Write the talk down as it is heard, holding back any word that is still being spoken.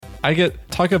I get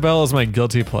Taco Bell is my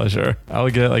guilty pleasure. I'll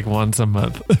get it like once a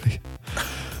month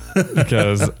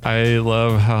because I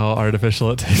love how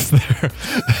artificial it tastes there.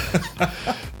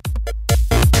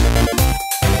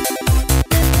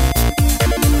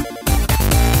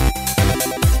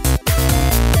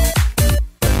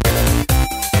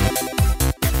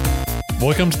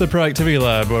 Welcome to the Productivity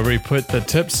Lab, where we put the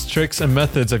tips, tricks, and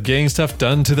methods of getting stuff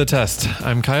done to the test.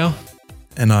 I'm Kyle.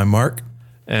 And I'm Mark.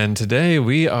 And today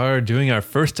we are doing our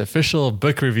first official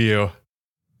book review.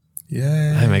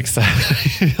 Yay. I'm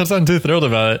excited. I sound too thrilled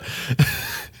about it.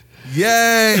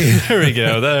 Yay. There we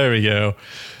go.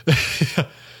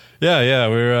 Yeah.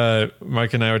 We're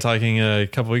Mark and I were talking a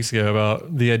couple weeks ago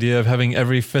about the idea of having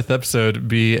every fifth episode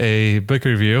be a book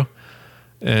review.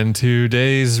 And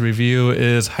today's review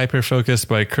is Hyperfocus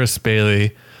by Chris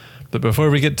Bailey. But before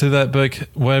we get to that book,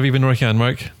 what have you been working on,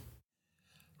 Mark?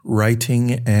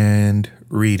 Writing and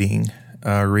reading.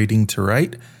 Reading to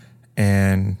write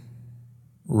and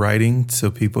writing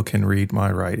so people can read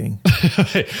my writing.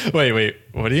 Wait.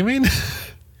 What do you mean?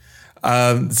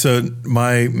 So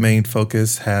my main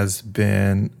focus has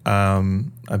been,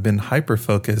 I've been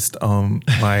hyper-focused on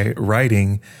my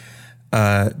writing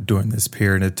during this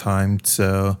period of time.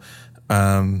 So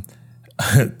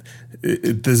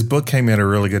this book came at a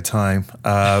really good time,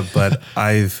 but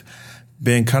I've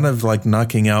been kind of like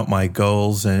knocking out my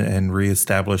goals and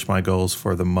reestablish my goals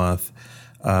for the month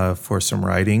for some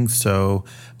writing. So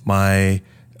my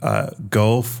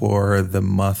goal for the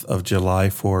month of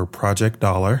July for Project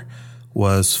Dollar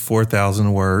was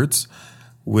 4,000 words,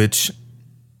 which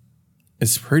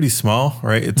is pretty small,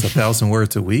 right? It's 1,000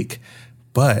 words a week,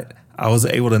 but I was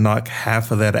able to knock half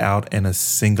of that out in a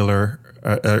singular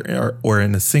or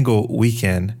in a single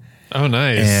weekend. Oh,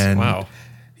 nice. And wow.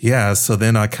 Yeah. So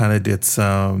then I kind of did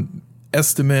some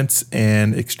estimates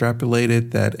and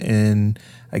extrapolated that in,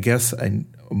 I guess, a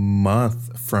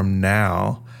month from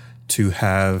now to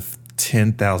have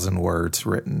 10,000 words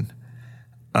written.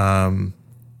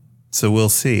 So we'll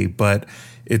see. But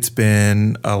it's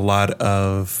been a lot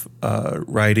of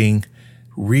writing,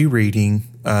 rereading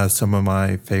some of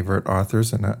my favorite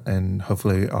authors, and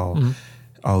hopefully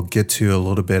I'll get to a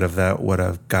little bit of that, what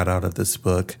I've got out of this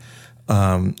book.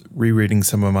 Rereading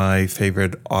some of my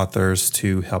favorite authors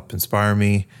to help inspire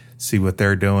me, see what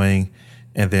they're doing,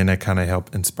 and then it kind of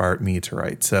helped inspire me to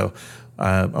write. So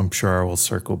I'm sure I will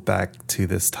circle back to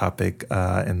this topic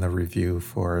in the review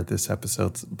for this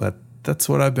episode, but that's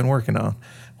what I've been working on.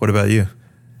 What about you?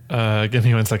 Give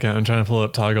me 1 second. I'm trying to pull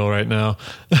up Toggle right now.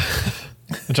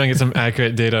 I'm trying to get some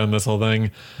accurate data on this whole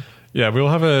thing. Yeah, we will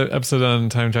have an episode on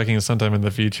time tracking sometime in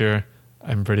the future,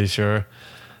 I'm pretty sure.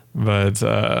 But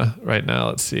right now,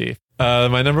 let's see.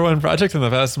 My number one project in the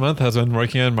past month has been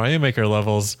working on Mario Maker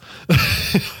levels.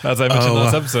 As I mentioned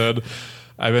last episode,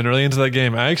 I've been really into that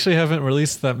game. I actually haven't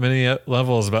released that many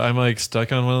levels, but I'm like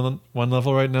stuck on one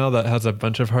level right now that has a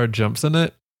bunch of hard jumps in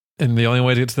it. And the only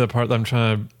way to get to the part that I'm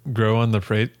trying to grow on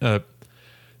the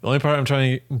only part I'm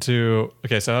trying to...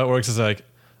 Okay, so how it works is like,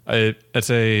 it's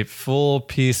a full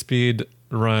P speed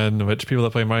run, which people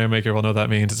that play Mario Maker will know what that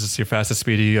means. It's just your fastest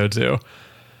speed you go to.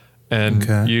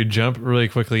 And you jump really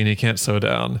quickly and you can't slow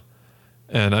down.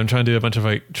 And I'm trying to do a bunch of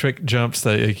like trick jumps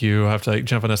that like you have to like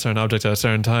jump on a certain object at a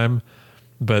certain time.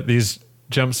 But these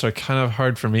jumps are kind of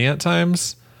hard for me at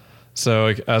times. So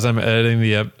like, as I'm editing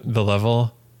the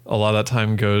level, a lot of that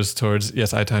time goes towards,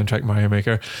 yes, I time track Mario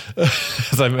Maker.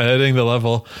 As I'm editing the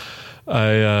level,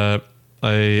 I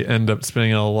end up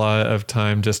spending a lot of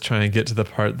time just trying to get to the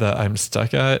part that I'm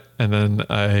stuck at, and then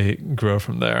I grow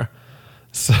from there.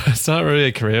 So it's not really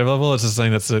a creative level. It's just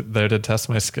something that's there to test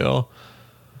my skill.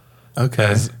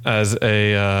 Okay. As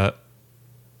a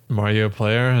Mario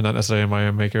player and not necessarily a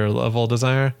Mario Maker level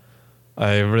designer.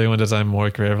 I really want to design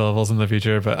more creative levels in the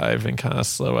future, but I've been kind of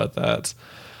slow at that.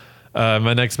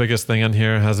 My next biggest thing on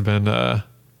here has been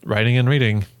writing and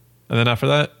reading. And then after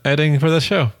that, editing for the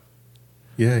show.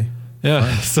 Yay.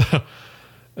 Yeah. Fun. So,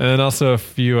 and also a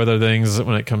few other things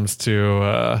when it comes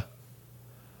to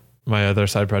my other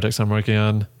side projects I'm working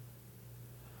on.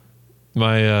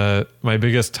 My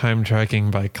biggest time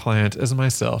tracking by client is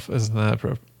myself. Isn't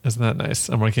that nice?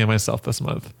 I'm working on myself this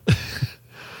month.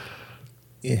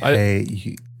 Hey,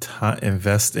 you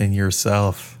invest in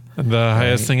yourself. And the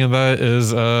highest thing in that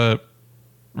is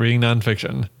reading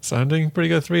nonfiction. So I'm doing pretty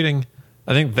good with reading.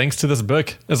 I think thanks to this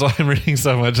book is why I'm reading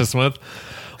so much this month.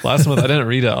 Last month I didn't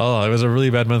read at all. It was a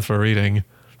really bad month for reading.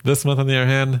 This month, on the other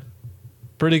hand,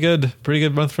 pretty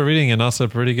good month for reading, and also a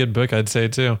pretty good book, I'd say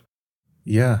too.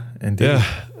 Yeah, indeed. Yeah,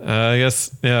 I guess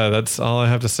that's all I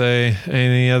have to say.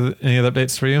 Any other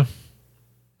updates for you?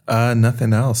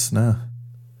 Nothing else. No.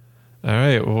 All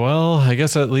right. Well, I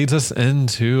guess that leads us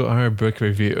into our book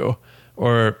review,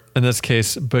 or in this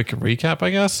case, book recap,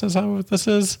 I guess is how what this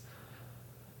is.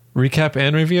 Recap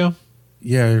and review?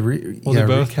 Yeah, We'll do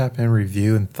both. recap and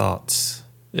review and thoughts.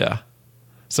 Yeah.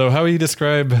 So how would you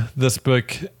describe this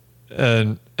book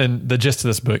and the gist of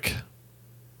this book,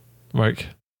 Mark?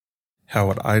 How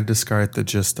would I describe the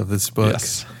gist of this book?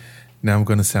 Yes. Now I'm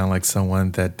going to sound like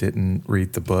someone that didn't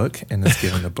read the book and is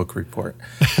giving a book report.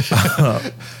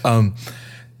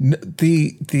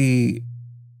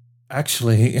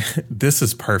 Actually, this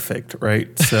is perfect,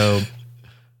 right? So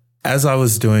as I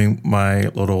was doing my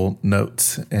little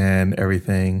notes and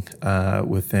everything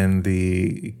within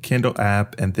the Kindle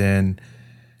app, and then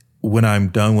when I'm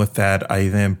done with that, I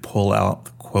then pull out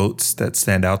the quotes that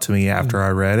stand out to me after I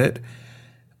read it.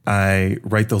 I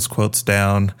write those quotes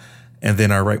down, and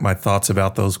then I write my thoughts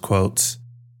about those quotes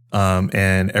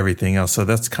and everything else. So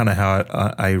that's kind of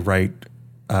how I write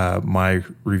my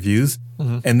reviews.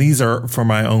 And these are for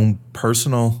my own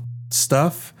personal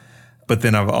stuff, but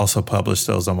then I've also published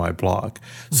those on my blog.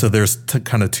 So there's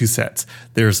kind of two sets.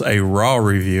 There's a raw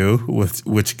review,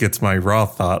 which gets my raw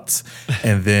thoughts,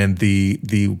 and then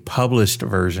the published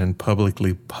version,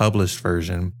 publicly published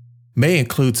version, may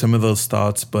include some of those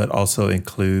thoughts, but also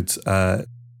includes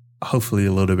hopefully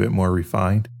a little bit more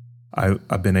refined.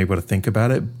 I've been able to think about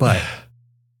it, but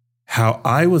how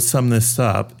I would sum this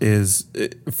up is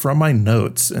from my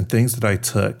notes and things that I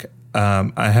took.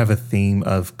 I have a theme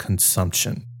of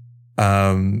consumption.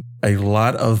 A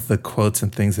lot of the quotes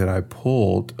and things that I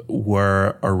pulled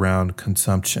were around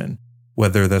consumption,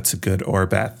 whether that's a good or a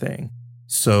bad thing.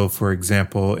 So, for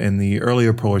example, in the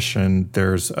earlier portion,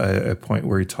 there's a point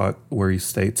where he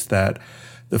states that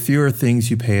the fewer things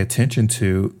you pay attention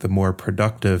to, the more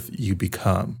productive you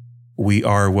become. We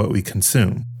are what we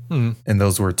consume. And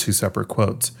those were two separate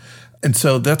quotes. And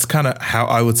so that's kind of how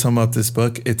I would sum up this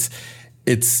book. It's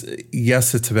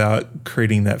yes, it's about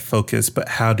creating that focus, but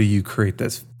how do you create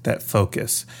that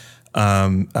focus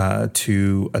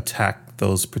to attack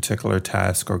those particular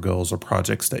tasks or goals or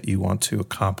projects that you want to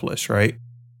accomplish, right?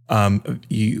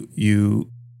 You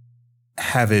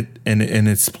have it, and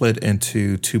it's split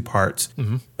into two parts.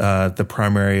 The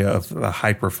primary of the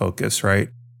hyperfocus, right?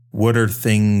 What are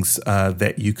things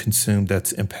that you consume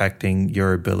that's impacting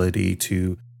your ability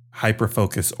to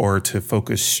hyperfocus or to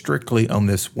focus strictly on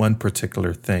this one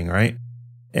particular thing, right?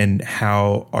 And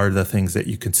how are the things that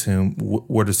you consume,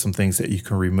 what are some things that you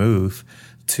can remove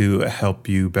to help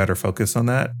you better focus on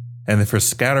that? And then for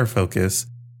scatter focus,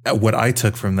 what I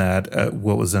took from that,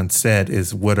 what was unsaid,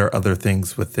 is what are other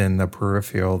things within the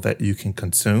peripheral that you can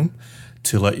consume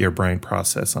to let your brain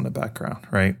process on the background,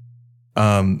 right?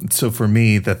 So for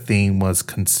me, the theme was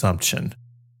consumption.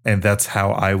 And that's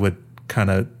how I would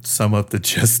kind of sum up the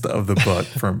gist of the book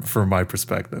from my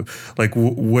perspective. Like,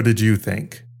 what did you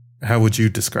think? How would you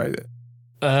describe it?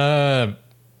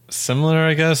 Similar,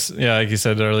 I guess. Yeah, like you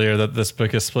said earlier, that this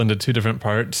book is split into two different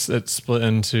parts. It's split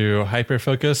into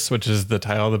Hyperfocus, which is the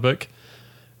title of the book,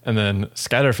 and then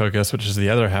Scatterfocus, which is the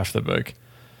other half of the book.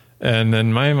 And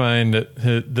in my mind,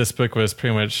 this book was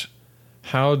pretty much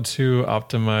how to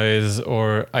optimize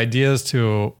or ideas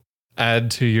to add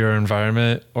to your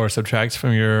environment or subtract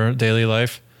from your daily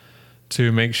life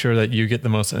to make sure that you get the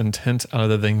most intent out of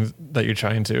the things that you're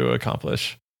trying to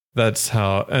accomplish. That's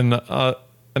how, and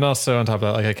also on top of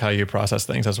that, like how you process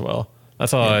things as well.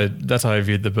 That's how I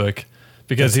viewed the book,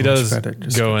 because he does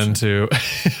go into,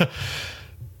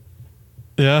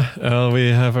 we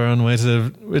have our own ways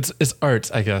of, it's art,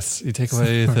 I guess. You take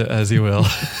away as you will.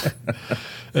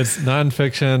 It's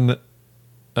nonfiction,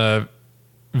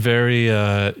 very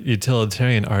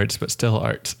utilitarian art, but still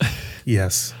art.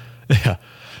 Yes. Yeah.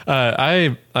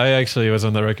 I actually was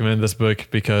one that recommended this book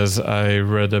because I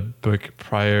read a book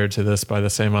prior to this by the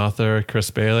same author,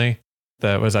 Chris Bailey,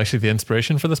 that was actually the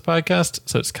inspiration for this podcast.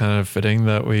 So it's kind of fitting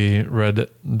that we read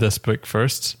this book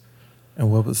first. And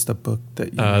what was the book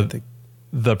that you read?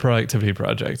 The Productivity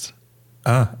Project.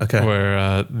 Ah, okay.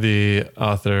 Where the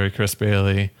author, Chris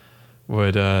Bailey,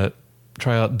 would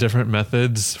try out different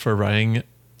methods for writing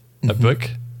a book.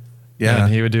 Yeah.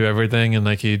 And he would do everything, and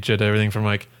like he did everything from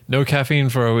like no caffeine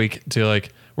for a week to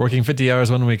like working 50 hours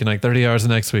one week and like 30 hours the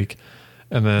next week.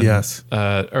 And then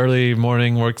early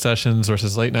morning work sessions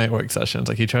versus late night work sessions.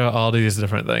 Like he tried out all these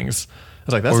different things. I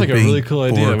was like, that's like a really cool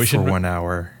idea. We should for 1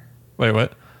 hour. Wait,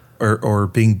 what? Or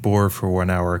being bored for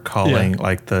 1 hour, calling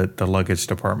like the luggage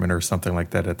department or something like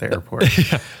that at the airport.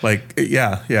 Like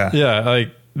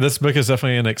this book is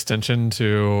definitely an extension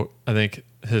to, I think,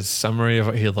 his summary of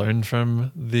what he learned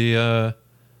from the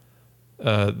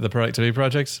productivity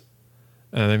projects.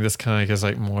 And I think this kind of is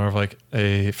like more of like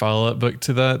a follow-up book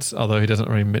to that, although he doesn't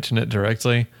really mention it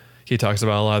directly. He talks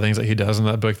about a lot of things that he does in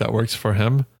that book that works for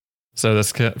him. So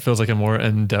this feels like a more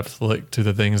in-depth look to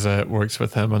the things that works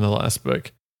with him in the last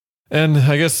book. And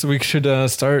I guess we should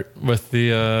start with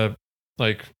the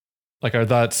like our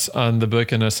thoughts on the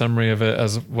book and a summary of it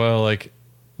as well, like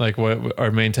what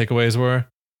our main takeaways were.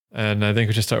 And I think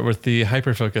we should start with the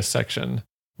hyperfocus section,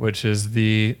 which is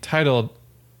the title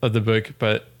of the book,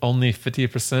 but only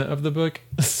 50% of the book.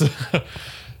 So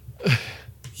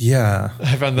yeah,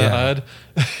 I found that odd.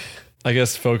 I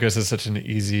guess focus is such an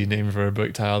easy name for a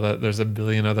book title that there's a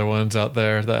billion other ones out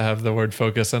there that have the word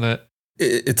focus in it.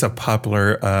 It's a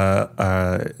popular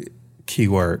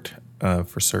keyword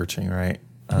for searching, right?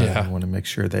 You want to make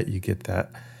sure that you get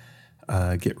that,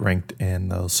 get ranked in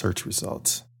those search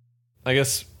results. I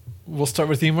guess we'll start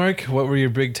with you, Mark. What were your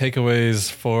big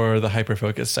takeaways for the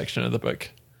hyperfocus section of the book?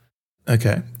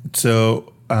 Okay.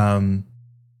 So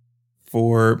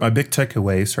for my big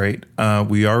takeaways, right,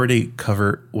 we already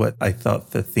covered what I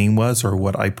thought the theme was, or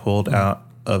what I pulled out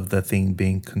of the theme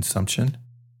being consumption.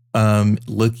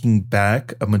 Looking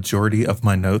back, a majority of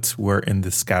my notes were in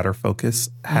the scatter focus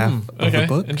half of the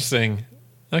book. Interesting.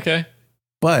 Okay.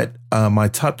 But my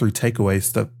top 3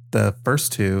 takeaways, the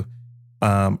first 2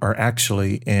 are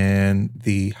actually in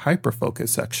the hyperfocus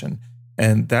section.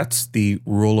 And that's the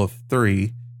rule of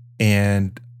 3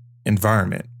 and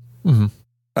environment. Mm-hmm.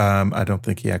 I don't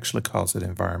think he actually calls it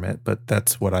environment, but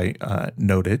that's what I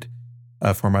noted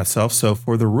for myself. So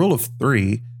for the rule of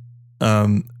 3,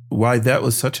 why that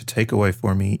was such a takeaway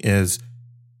for me is,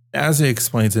 as he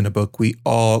explains in the book, we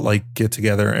all like get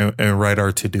together and write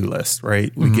our to-do list, right?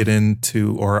 Mm-hmm. We get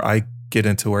into, or I get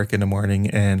into work in the morning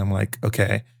and I'm like,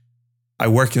 okay, I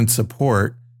work in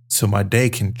support, so my day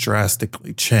can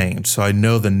drastically change. So I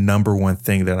know the number one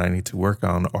thing that I need to work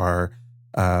on are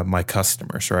my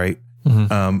customers, right?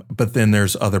 Mm-hmm. But then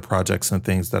there's other projects and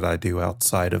things that I do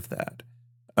outside of that.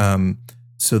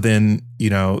 So then,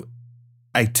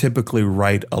 I typically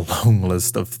write a long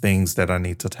list of things that I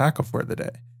need to tackle for the day.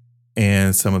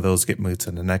 And some of those get moved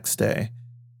to the next day.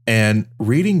 And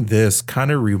reading this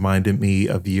kind of reminded me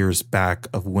of years back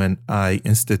of when I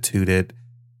instituted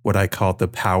what I called the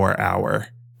power hour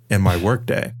in my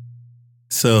workday.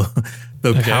 So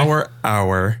the power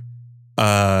hour,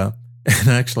 and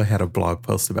I actually had a blog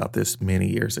post about this many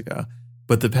years ago,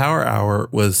 but the power hour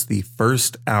was the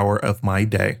first hour of my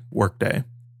workday.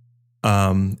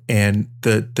 And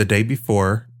the day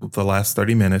before, the last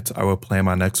 30 minutes, I would plan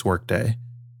my next workday.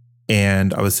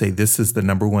 And I would say, this is the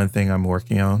number one thing I'm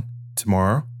working on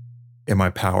tomorrow in my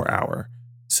power hour.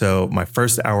 So my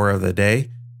first hour of the day,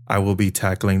 I will be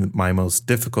tackling my most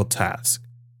difficult task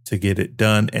to get it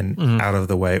done and out of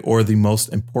the way, or the most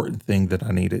important thing that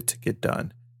I needed to get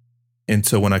done. And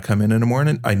so when I come in the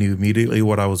morning, I knew immediately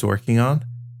what I was working on.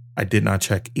 I did not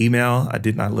check email. I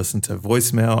did not listen to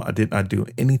voicemail. I did not do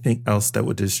anything else that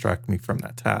would distract me from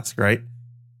that task, right?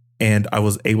 And I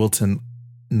was able to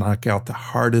knock out the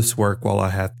hardest work while I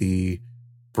had the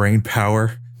brain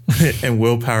power and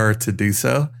willpower to do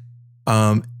so.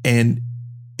 And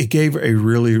it gave a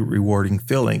really rewarding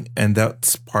feeling. And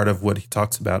that's part of what he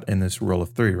talks about in this rule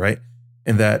of 3, right?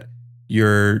 And that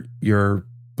you're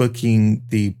booking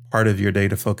the part of your day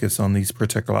to focus on these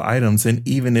particular items. And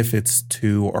even if it's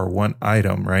 2 or 1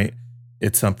 item, right?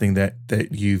 It's something that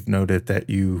you've noted that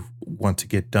you want to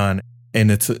get done.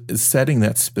 And it's setting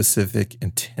that specific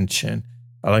intention.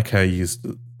 I like how he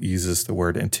uses the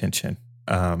word intention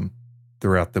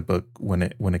throughout the book when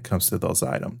it comes to those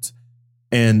items.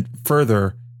 And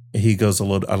further, he goes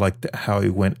I like how he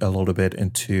went a little bit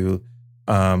into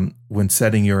when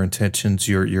setting your intentions,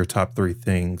 your top 3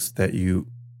 things that you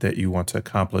want to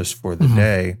accomplish for the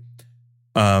day,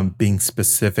 being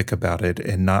specific about it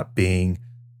and not being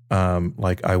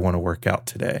like, I want to work out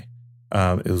today.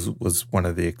 It was one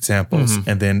of the examples.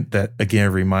 And then that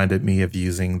again reminded me of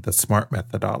using the SMART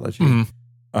methodology.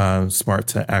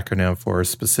 SMART's an acronym for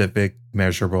specific,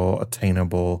 measurable,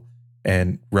 attainable,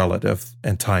 and relative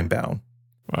and time bound.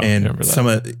 Wow, and some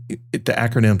of the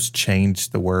acronyms change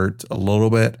the words a little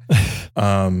bit,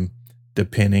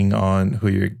 depending on who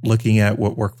you're looking at,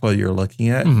 what workflow you're looking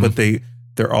at, but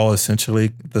they're all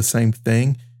essentially the same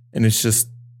thing. And it's just,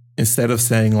 instead of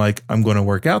saying like, I'm going to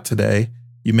work out today,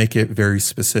 you make it very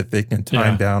specific and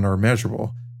time bound or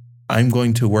measurable. I'm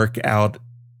going to work out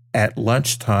at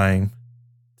lunchtime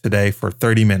today for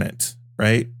 30 minutes,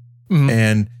 right?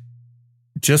 And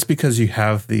just because you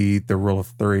have the rule of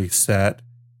 3 set,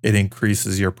 it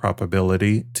increases your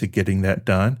probability to getting that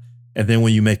done. And then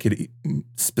when you make it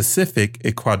specific,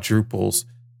 it quadruples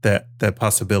that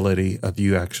possibility of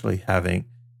you actually having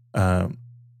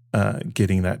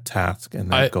getting that task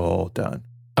and that goal done.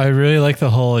 I really like the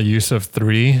whole use of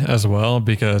 3 as well,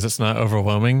 because it's not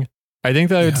overwhelming. I think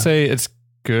that I would say it's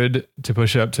good to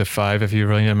push it up to 5 if you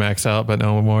really want to max out, but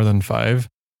no more than 5.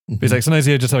 Because like sometimes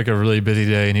you have just like a really busy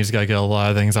day and you just got to get a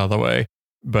lot of things out of the way,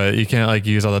 but you can't like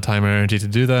use all the time and energy to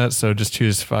do that. So just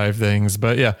choose 5 things.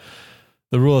 But yeah,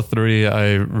 the rule of 3,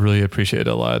 I really appreciate it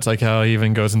a lot. It's like how he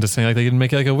even goes into saying like they can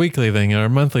make it like a weekly thing or a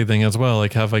monthly thing as well.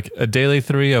 Like have like a daily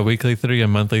 3, a weekly 3, a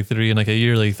monthly 3, and like a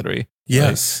yearly 3.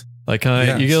 Yes. Like kind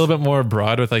of you get a little bit more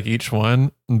broad with like each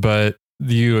one, but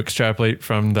you extrapolate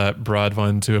from that broad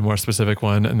one to a more specific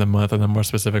one in the month and a more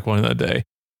specific one in the day.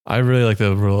 I really like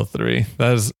the rule of 3.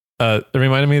 That is, it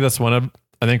reminded me that's one of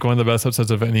the best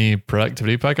episodes of any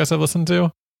productivity podcast I've listened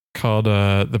to. Called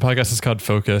the podcast is called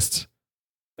Focused,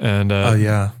 and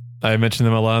I mentioned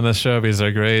them a lot on this show because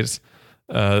they're great.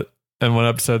 In one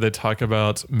episode, they talk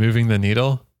about moving the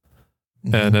needle,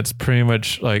 and it's pretty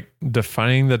much like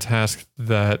defining the task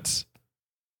that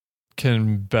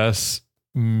can best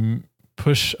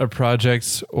push a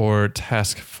project or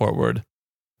task forward.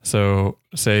 So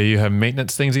say you have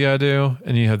maintenance things you got to do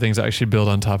and you have things that actually build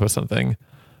on top of something.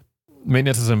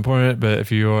 Maintenance is important, but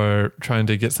if you are trying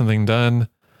to get something done,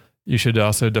 you should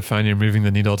also define your moving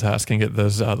the needle task and get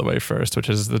those out of the way first, which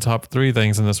is the top 3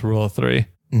 things in this rule of 3.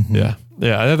 Yeah.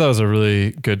 I thought that was a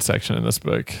really good section in this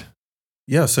book.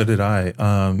 Yeah, so did I.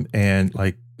 And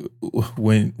like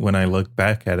when I look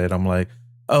back at it, I'm like,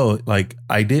 oh, like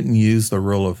I didn't use the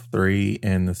rule of 3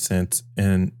 in the sense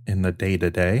in the day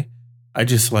to day. I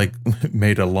just like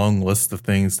made a long list of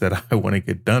things that I want to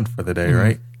get done for the day,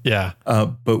 right? Yeah.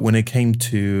 But when it came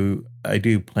to, I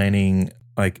do planning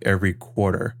like every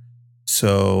quarter.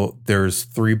 So there's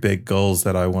 3 big goals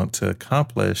that I want to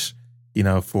accomplish,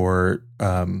 for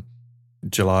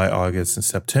July, August, and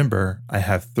September. I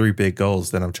have 3 big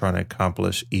goals that I'm trying to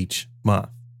accomplish each month.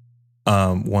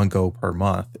 1 goal per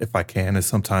month, if I can. And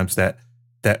sometimes that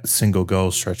single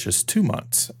goal stretches 2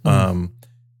 months.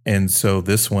 And so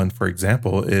this one, for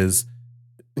example, is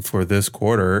for this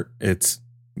quarter, it's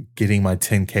getting my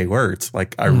 10K words.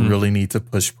 Like I really need to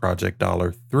push Project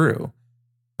Dollar through.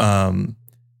 And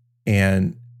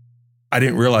I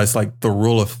didn't realize like the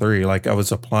rule of 3, like I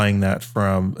was applying that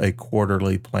from a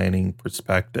quarterly planning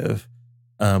perspective,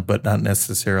 but not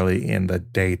necessarily in the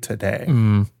day to day.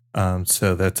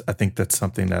 So I think that's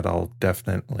something that I'll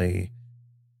definitely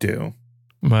do.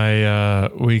 My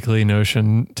weekly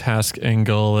Notion task and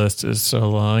goal list is so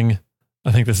long.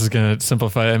 I think this is going to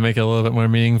simplify it and make it a little bit more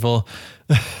meaningful.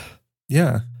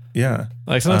 Yeah.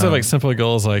 Like sometimes I have like simple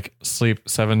goals like sleep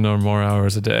 7 or more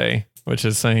hours a day, which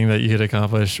is something that you could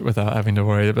accomplish without having to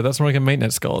worry. But that's more like a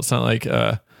maintenance goal. It's not like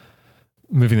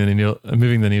moving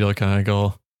the needle kind of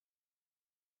goal.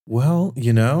 Well,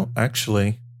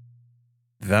 actually,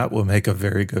 that will make a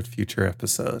very good future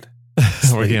episode.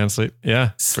 Working on sleep.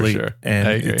 Yeah, sleep, for sure. And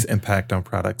its impact on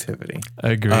productivity.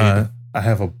 Agreed. I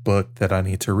have a book that I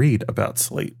need to read about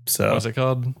sleep. So what's it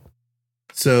called?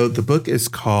 So the book is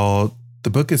called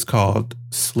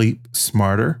Sleep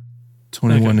Smarter,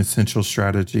 21 Essential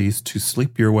Strategies to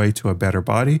Sleep Your Way to a Better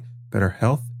Body, Better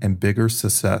Health, and Bigger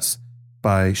Success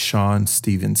by Sean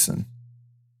Stevenson.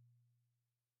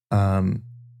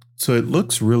 So it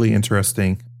looks really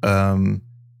interesting.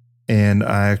 And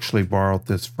I actually borrowed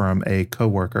this from a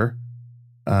coworker,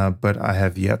 but I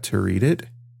have yet to read it.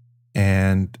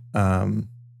 And I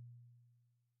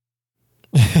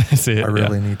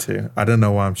really need to. I don't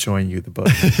know why I'm showing you the book.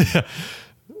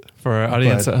 For our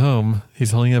audience at home,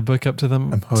 he's holding a book up to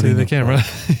them to the camera.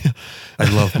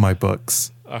 I love my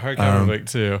books. A hardcover book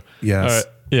too. Yes.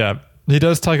 Yeah. He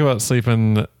does talk about sleep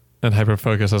and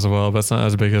hyperfocus as well, but it's not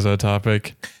as big as a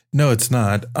topic. No, it's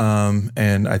not.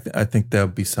 And I think that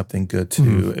would be something good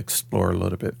to explore a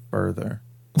little bit further.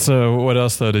 So what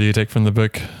else, though, did you take from the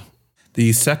book?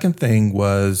 The second thing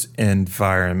was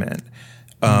environment.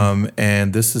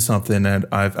 And this is something that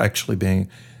I've actually been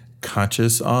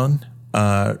conscious on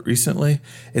recently.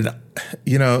 And,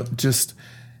 just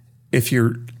if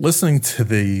you're listening to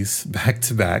these back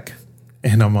to back,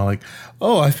 and I'm like,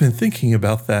 oh, I've been thinking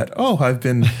about that. Oh, I've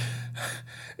been...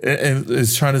 And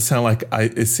it's trying to sound like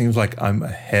it seems like I'm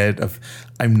ahead of,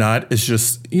 I'm not. It's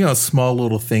just, small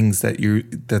little things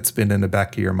that's been in the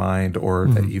back of your mind or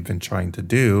that you've been trying to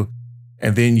do.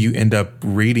 And then you end up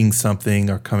reading something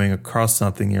or coming across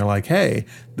something. You're like, hey,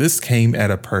 this came at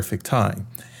a perfect time.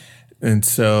 And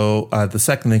so the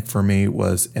second thing for me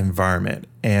was environment.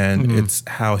 And it's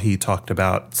how he talked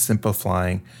about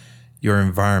simplifying your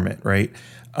environment, right?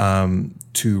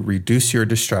 To reduce your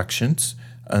distractions.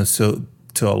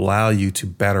 To allow you to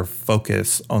better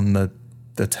focus on the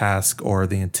the task or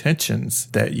the intentions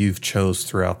that you've chose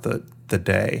throughout the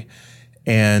day.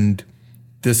 And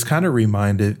this kind of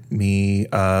reminded me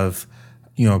of,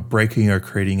 breaking or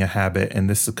creating a habit. And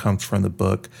this comes from the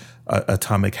book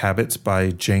Atomic Habits by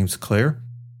James Clear.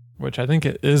 Which I think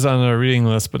it is on our reading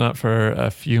list, but not for a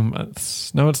few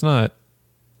months. No, it's not.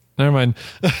 Never mind.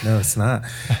 No, it's not.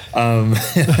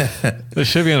 It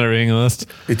should be on a reading list.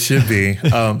 It should be.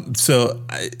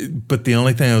 But the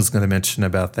only thing I was going to mention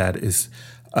about that is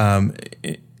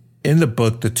in the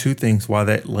book, the two things why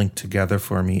that linked together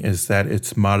for me is that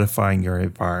it's modifying your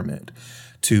environment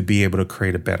to be able to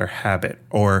create a better habit,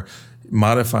 or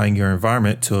modifying your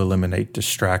environment to eliminate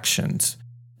distractions.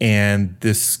 And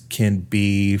this can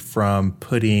be from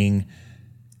putting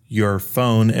your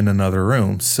phone in another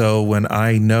room. So when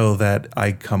I know that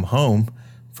I come home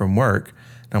from work,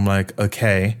 I'm like,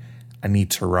 okay, I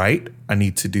need to write. I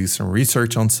need to do some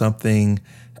research on something,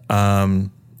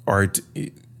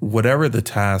 whatever the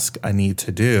task I need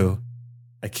to do.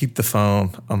 I keep the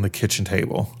phone on the kitchen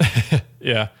table.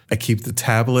 Yeah. I keep the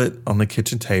tablet on the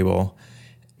kitchen table,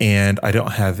 and I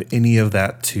don't have any of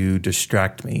that to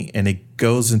distract me. And it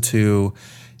goes into,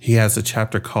 he has a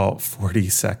chapter called 40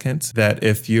 Seconds, that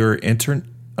if you're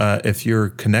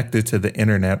connected to the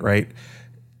internet, right,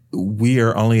 we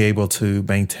are only able to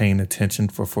maintain attention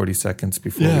for 40 seconds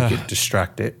before we get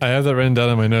distracted. I have that written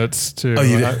down in my notes too. Oh,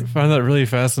 you did? I find that really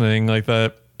fascinating, like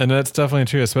that. And that's definitely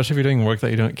true, especially if you're doing work that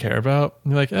you don't care about.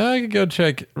 You're like, I could go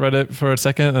check Reddit for a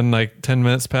second, and like 10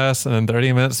 minutes pass, and then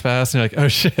 30 minutes pass, and you're like, oh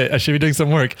shit, I should be doing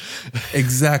some work.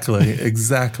 Exactly.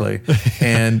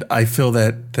 And I feel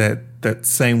that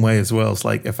same way as well. It's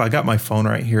like, if I got my phone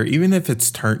right here, even if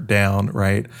it's turned down,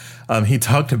 right? He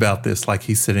talked about this, like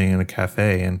he's sitting in a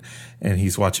cafe and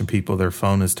he's watching people, their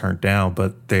phone is turned down,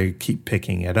 but they keep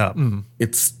picking it up. Mm.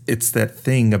 It's that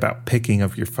thing about picking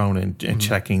up your phone and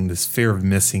checking, this fear of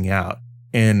missing out.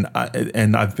 And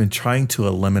I've been trying to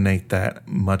eliminate that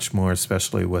much more,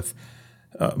 especially with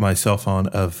my cell phone,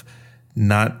 of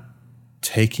not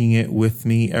taking it with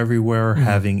me everywhere,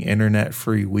 having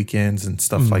internet-free weekends and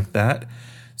stuff like that,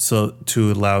 so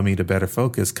to allow me to better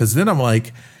focus. Because then I'm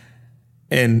like,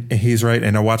 and he's right,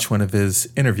 and I watched one of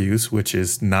his interviews, which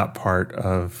is not part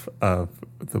of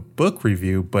the book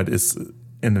review, but is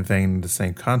in the vein of the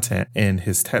same content, in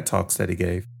his TED Talks that he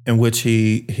gave, in which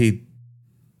he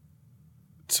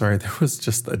sorry, there was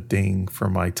just a ding for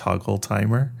my toggle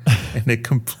timer, and it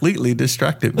completely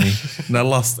distracted me, and I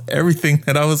lost everything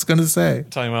that I was going to say.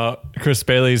 Talking about Chris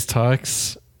Bailey's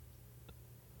talks.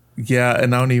 Yeah,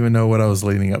 and I don't even know what I was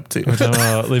leading up to. We're talking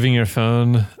about leaving your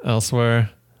phone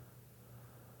elsewhere.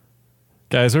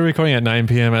 Guys, we're recording at 9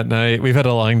 p.m. at night. We've had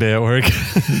a long day at work.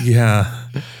 Yeah.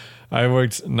 I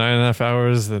worked 9.5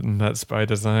 hours, and that's by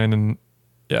design, and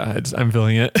yeah, I'm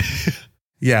feeling it.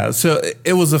 Yeah, so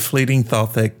it was a fleeting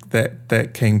thought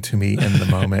that came to me in the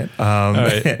moment. All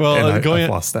right. Well, and I've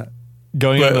lost that.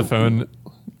 Going on the phone.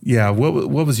 Yeah,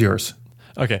 what was yours?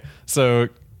 Okay, so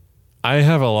I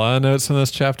have a lot of notes from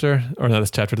this chapter, or not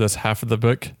this chapter, this half of the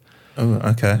book. Oh,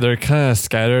 okay. They're kind of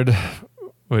scattered,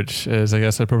 which is, I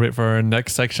guess, appropriate for our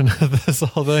next section of this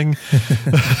whole thing.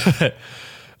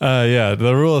 Yeah,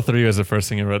 the rule of 3 was the first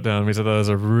thing I wrote down, because I thought it was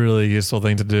a really useful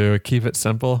thing to do. Keep it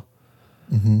simple.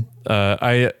 Mm-hmm.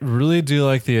 I really do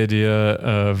like the idea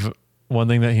of one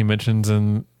thing that he mentions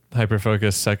in the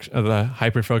hyperfocus section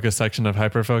of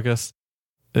Hyperfocus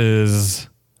is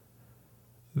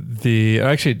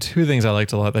actually two things I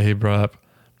liked a lot that he brought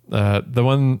up. The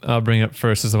one I'll bring up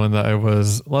first is the one that I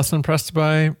was less impressed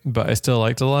by, but I still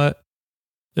liked a lot,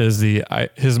 is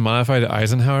his modified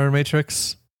Eisenhower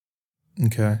Matrix.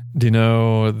 Okay. Do you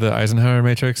know the Eisenhower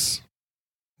Matrix?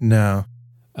 No.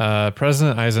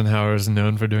 President Eisenhower is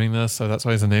known for doing this, so that's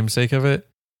why he's the namesake of it.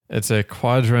 It's a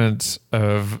quadrant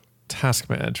of task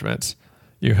management.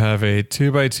 You have a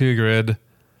 2x2 grid.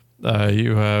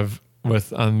 You have,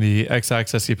 on the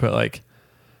x-axis, you put what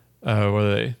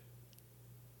are they?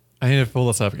 I need to pull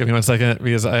this up. Give me 1 second,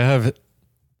 because I have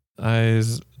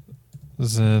Eisenhower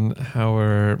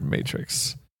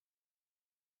Matrix.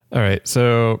 All right,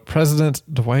 so President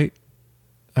Dwight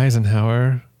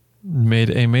Eisenhower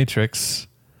made a matrix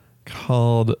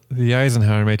called the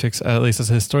Eisenhower Matrix, at least as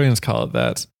historians call it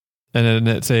that. And then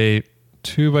it's a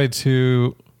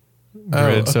 2x2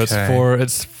 grid. So it's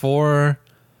four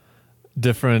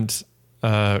different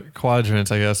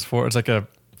quadrants, I guess. It's like a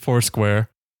 4 square.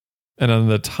 And on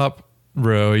the top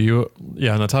row, you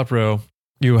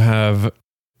have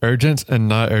urgent and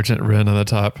not urgent written on the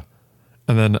top.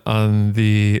 And then on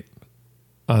the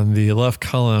left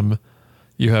column,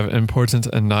 you have important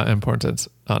and not important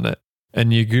on it.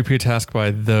 and you group your task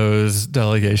by those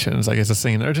delegations. Like, is this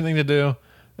thing an urgent thing to do?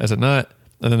 Is it not?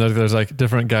 And then there's like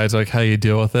different guides, like how you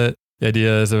deal with it. The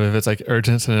idea is if it's like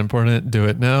urgent and important, do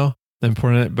it now.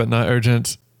 Important but not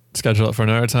urgent, schedule it for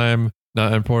another time.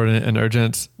 Not important and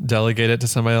urgent, delegate it to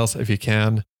somebody else if you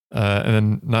can. And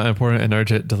then not important and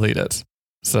urgent, delete it.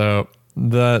 So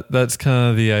that's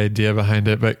kind of the idea behind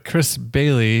it. But Chris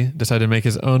Bailey decided to make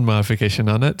his own modification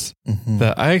on it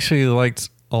that I actually liked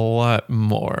a lot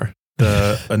more.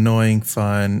 The annoying,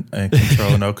 fun, and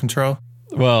control, no control?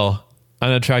 Well,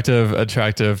 unattractive,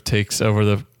 attractive takes over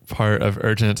the part of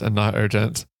urgent and not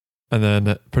urgent. And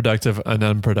then productive and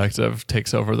unproductive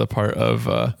takes over the part of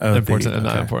important and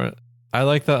not important. I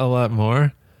like that a lot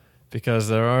more because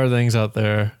there are things out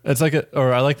there. It's like,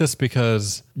 I like this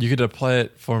because you could apply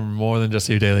it for more than just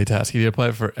your daily task. You could apply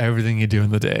it for everything you do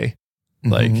in the day.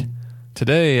 Like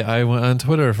today I went on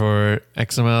Twitter for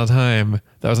X amount of time.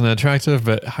 That was an attractive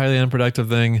but highly unproductive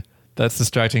thing. That's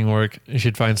distracting work. You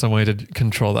should find some way to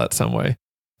control that some way.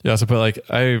 You also put like,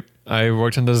 I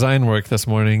worked on design work this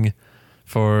morning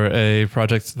for a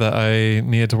project that I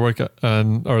needed to work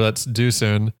on or that's due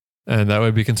soon. And that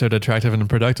would be considered attractive and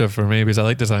productive for me because I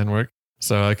like design work.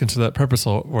 So I consider that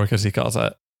purposeful work, as he calls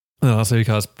that. And also he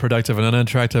calls productive and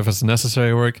unattractive as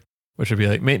necessary work, which would be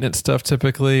like maintenance stuff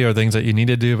typically, or things that you need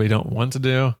to do but you don't want to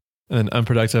do. And then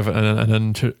unproductive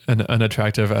and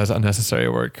unattractive as unnecessary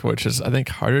work, which is, I think,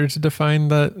 harder to define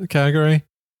that category.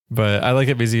 But I like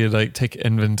it because you like take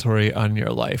inventory on your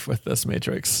life with this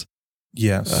matrix.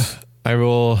 Yes. I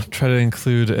will try to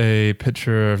include a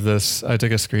picture of this. I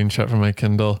took a screenshot from my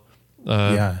Kindle.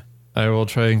 I will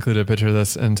try to include a picture of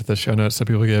this into the show notes so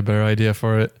people get a better idea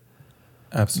for it.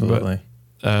 Absolutely.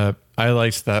 But, I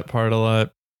liked that part a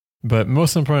lot. But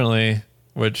most importantly,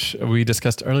 which we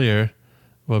discussed earlier,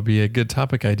 will be a good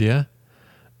topic idea,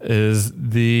 is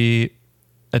the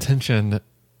attention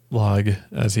log,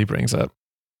 as he brings up.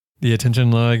 The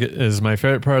attention log is my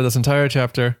favorite part of this entire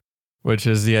chapter, which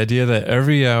is the idea that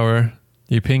every hour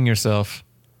you ping yourself,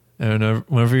 and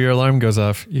whenever your alarm goes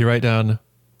off, you write down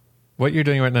what you're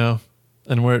doing right now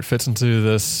and where it fits into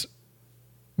this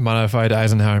modified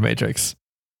Eisenhower matrix.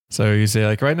 So you say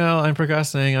like, right now I'm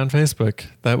procrastinating on Facebook.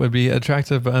 That would be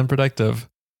attractive but unproductive.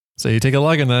 So you take a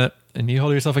log in that and you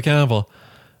hold yourself accountable.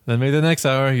 Then maybe the next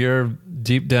hour you're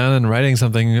deep down and writing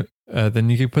something. Then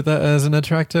you could put that as an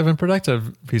attractive and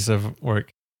productive piece of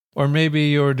work. Or maybe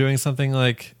you're doing something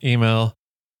like email,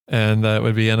 and that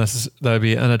would be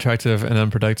unattractive and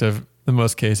unproductive in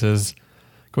most cases.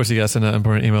 Of course, you got to send out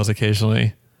important emails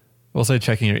occasionally. We'll say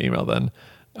checking your email then.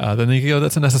 Then you can go,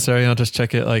 that's unnecessary. I'll just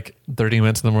check it like 30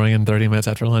 minutes in the morning and 30 minutes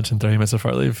after lunch and 30 minutes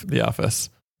before I leave the office.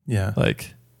 Yeah.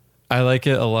 Like, I like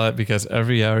it a lot because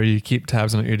every hour you keep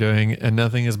tabs on what you're doing, and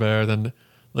nothing is better than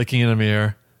looking in a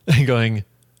mirror and going,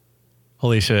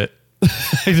 holy shit.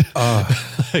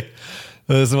 Like,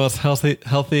 that is the most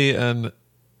healthy and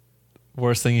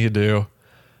worst thing you could do.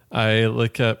 I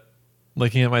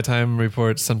looking at my time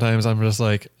reports. Sometimes I'm just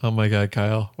like, oh my God,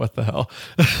 Kyle, what the hell?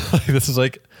 Like, this is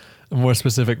like a more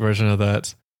specific version of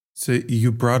that. So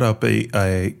you brought up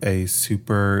a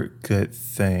super good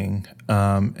thing,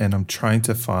 and I'm trying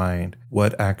to find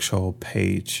what actual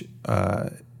page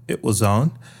it was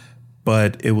on,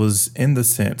 but it was in the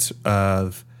sense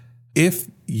of if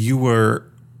you were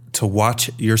to watch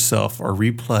yourself or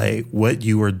replay what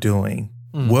you were doing,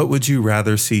 what would you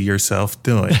rather see yourself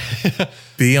doing?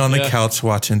 Be on the couch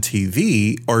watching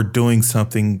TV or doing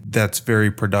something that's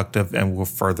very productive and will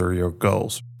further your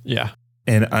goals? Yeah.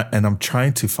 And I'm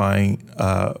trying to find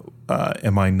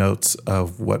in my notes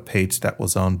of what page that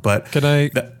was on, but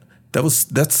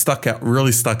that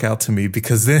stuck out to me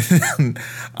because then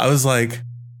I was like,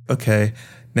 okay,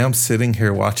 now I'm sitting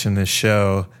here watching this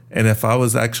show, and if I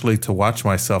was actually to watch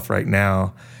myself right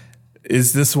now,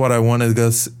 is this what I want to go?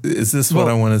 Is this what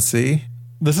I want to see?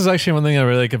 This is actually one thing I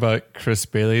really like about Chris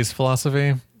Bailey's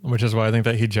philosophy, which is why I think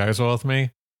that he jives well with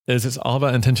me. Is it's all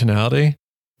about intentionality.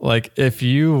 Like, if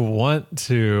you want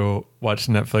to watch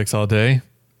Netflix all day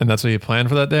and that's what you plan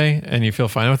for that day and you feel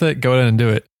fine with it, go ahead and do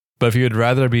it. But if you would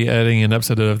rather be editing an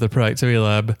episode of the Productivity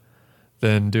Lab,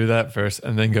 then do that first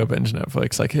and then go binge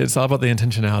Netflix. Like, it's all about the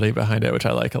intentionality behind it, which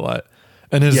I like a lot.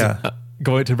 And his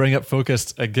going to bring up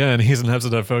Focused again, he's an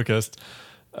episode of Focused.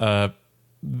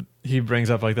 He brings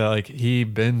up like that, like he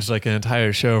binged like an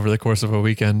entire show over the course of a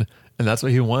weekend, and that's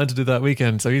what he wanted to do that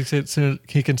weekend. So he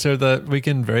considered that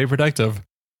weekend very productive.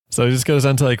 So it just goes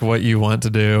down to like what you want to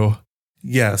do.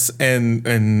 Yes,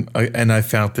 and I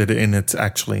found it, and it's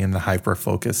actually in the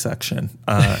Hyperfocus section,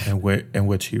 in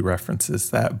which he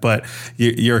references that. But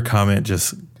your comment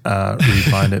just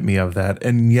reminded me of that.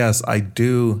 And yes, I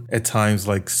do at times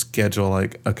like schedule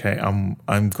like, okay, I'm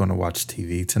going to watch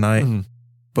TV tonight. Mm-hmm.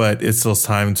 But it's those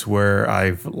times where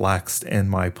I've laxed in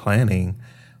my planning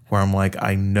where I'm like,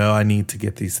 I know I need to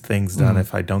get these things done.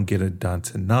 If I don't get it done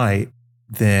tonight,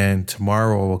 then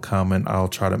tomorrow will come and I'll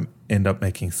try to end up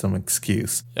making some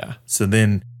excuse. Yeah. So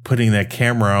then putting that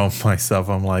camera on myself,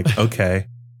 I'm like, okay,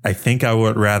 I think I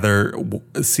would rather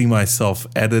see myself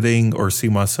editing or see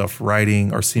myself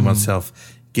writing or see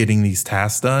myself getting these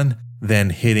tasks done than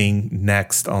hitting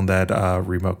next on that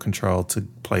remote control to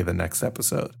play the next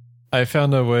episode. I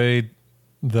found a way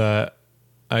that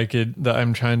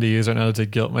I'm trying to use right now to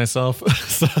guilt myself.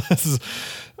 So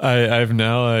I've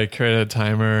now created a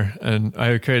timer, and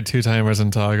I created 2 timers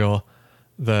in Toggle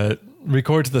that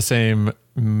record to the same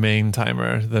main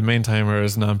timer. The main timer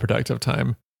is non-productive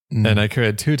time. And I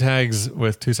created 2 tags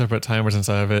with 2 separate timers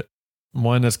inside of it.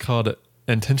 One is called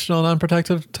intentional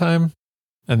non-productive time,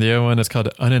 and the other one is called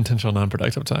unintentional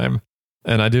non-productive time.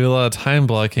 And I do a lot of time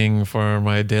blocking for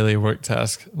my daily work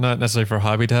task, not necessarily for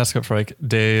hobby tasks, but for like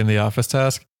day in the office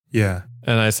task. Yeah.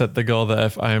 And I set the goal that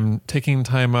if I'm taking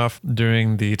time off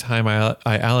during the time I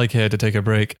allocated to take a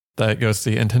break, that goes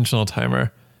to the intentional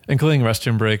timer, including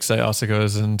restroom breaks. That also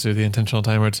goes into the intentional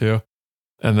timer too.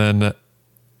 And then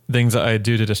things that I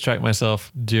do to distract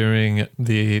myself during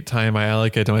the time I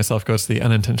allocate to myself goes to the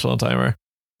unintentional timer.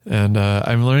 And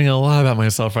I'm learning a lot about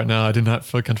myself right now. I do not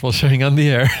feel comfortable sharing on the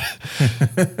air.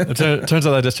 It turns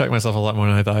out I distract myself a lot more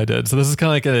than I thought I did. So this is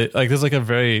kind of it's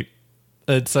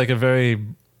like a very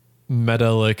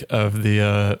meta look of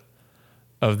the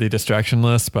distraction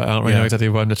list, but I don't really know exactly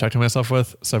what I'm distracting myself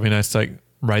with. So it'd be nice to like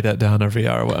write that down every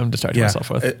hour what I'm distracting myself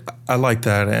with. I like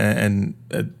that, and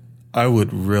I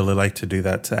would really like to do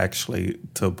that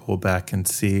to pull back and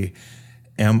see,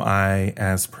 am I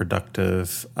as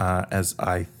productive as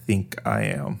I think I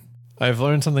am? I've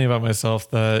learned something about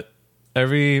myself that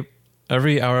every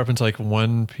hour up until like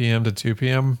 1 p.m. to 2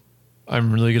 p.m.,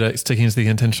 I'm really good at sticking to the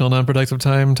intentional non-productive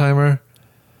time timer.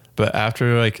 But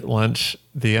after like lunch,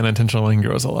 the unintentional one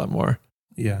grows a lot more.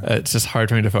 Yeah. It's just hard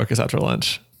for me to focus after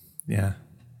lunch. Yeah.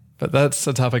 But that's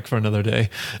a topic for another day.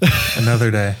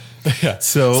 Another day. Yeah.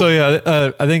 So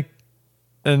yeah, I think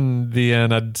in the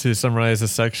end, to summarize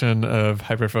this section of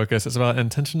Hyperfocus, it's about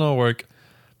intentional work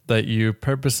that you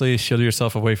purposely shield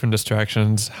yourself away from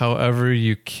distractions, however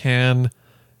you can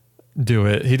do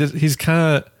it. He's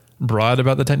kind of broad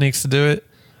about the techniques to do it.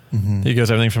 Mm-hmm. He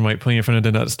goes everything from like putting your phone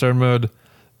into not disturb mode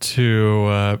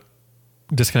to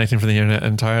disconnecting from the internet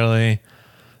entirely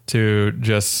to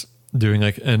just doing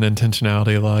like an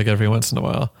intentionality log every once in a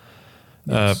while.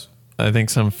 Yes. I think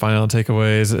some final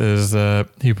takeaways is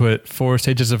he put 4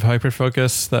 stages of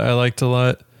hyperfocus that I liked a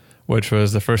lot, which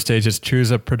was the first stage is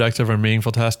choose a productive or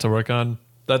meaningful task to work on.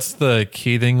 That's the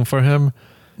key thing for him,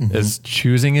 is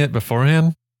choosing it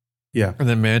beforehand. Yeah. And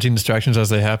then managing distractions as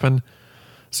they happen.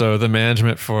 So the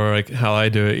management for like how I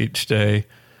do it each day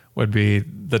would be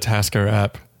the Tasker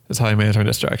app is how I manage my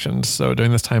distractions. So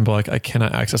during this time block, I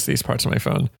cannot access these parts of my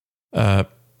phone.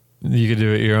 You could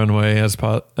do it your own way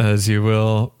as you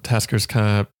will. Tasker's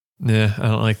kind of, I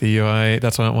don't like the UI.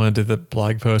 That's why I don't want to do the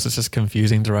blog post. It's just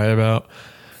confusing to write about.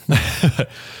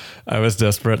 I was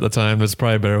desperate at the time. There's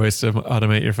probably better ways to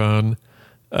automate your phone.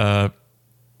 Then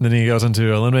he goes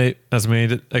into eliminate as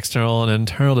many external and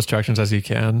internal distractions as you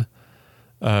can.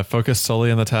 Focus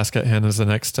solely on the task at hand is the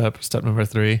next step number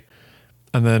 3.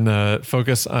 And then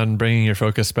focus on bringing your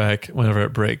focus back whenever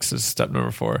it breaks is step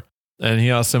number 4. And he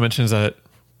also mentions that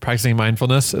practicing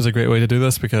mindfulness is a great way to do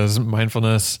this because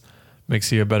mindfulness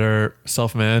makes you a better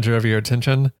self-manager of your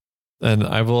attention. And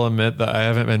I will admit that I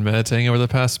haven't been meditating over the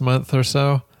past month or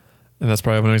so. And that's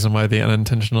probably one reason why the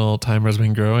unintentional timer has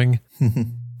been growing.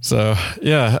 So,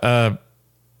 yeah.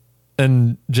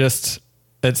 And just,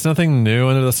 it's nothing new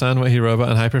under the sun what he wrote about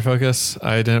in Hyperfocus.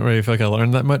 I didn't really feel like I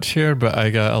learned that much here, but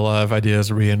I got a lot of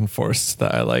ideas reinforced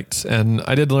that I liked. And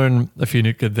I did learn a few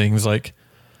new good things like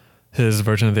his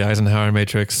version of the Eisenhower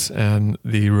Matrix and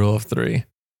the Rule of 3.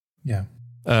 Yeah.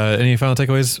 Any final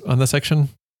takeaways on this section?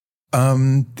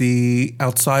 The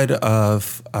outside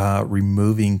of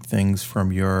removing things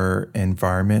from your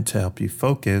environment to help you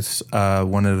focus,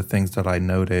 one of the things that I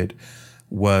noted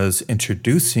was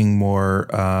introducing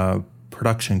more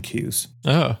production cues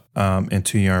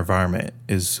into your environment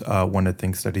is one of the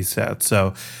things that he said.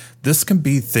 So this can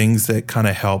be things that kind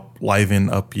of help liven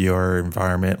up your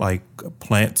environment, like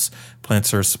plants.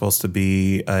 Plants are supposed to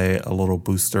be a little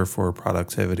booster for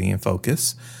productivity and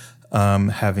focus.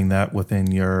 Having that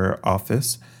within your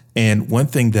office. And one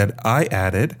thing that I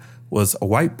added was a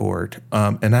whiteboard.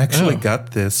 And I actually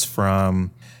got this from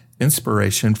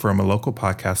inspiration from a local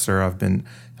podcaster. I've been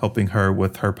helping her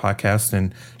with her podcast,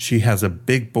 and she has a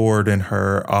big board in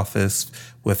her office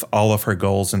with all of her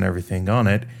goals and everything on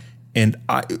it. And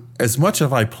as much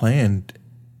as I planned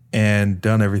and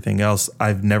done everything else,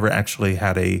 I've never actually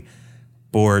had a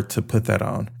board to put that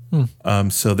on.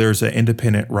 So there's an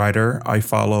independent writer I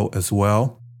follow as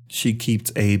well. She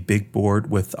keeps a big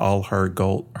board with all her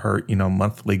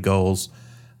monthly goals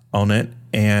on it.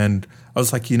 And I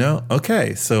was like,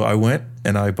 okay. So I went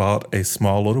and I bought a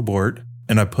small little board,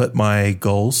 and I put my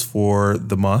goals for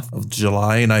the month of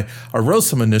July. And I wrote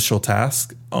some initial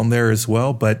tasks on there as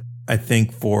well. But I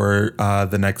think for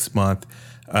the next month,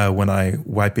 when I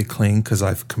wipe it clean, because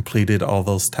I've completed all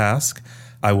those tasks,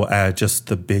 I will add just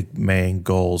the big main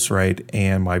goals, right?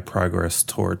 And my progress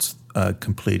towards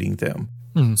completing them.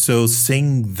 So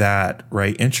seeing that,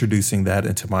 right, introducing that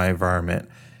into my environment,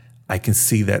 I can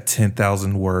see that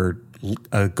 10,000 word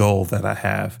goal that I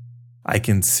have. I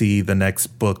can see the next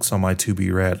books on my to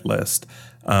be read list.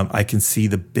 I can see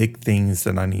the big things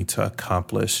that I need to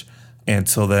accomplish. And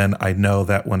so then I know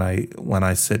that when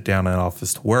I sit down in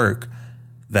office to work,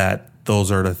 that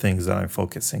those are the things that I'm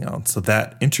focusing on. So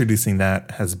that introducing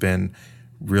that has been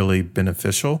really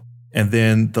beneficial. And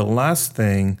then the last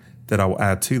thing that I will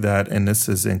add to that, and this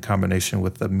is in combination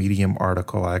with the Medium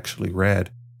article I actually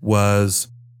read, was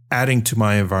adding to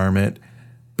my environment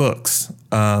books.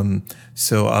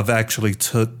 So I've actually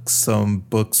took some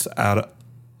books out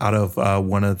of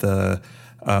one of the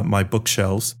my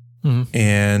bookshelves,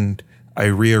 and I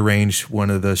rearranged one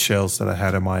of the shelves that I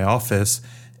had in my office,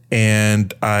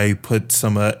 and I put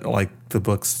some like the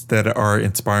books that are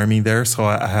inspiring me there. So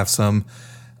I have some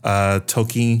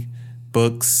Toki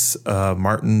books,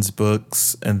 Martin's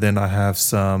books, and then I have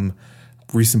some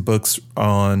recent books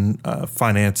on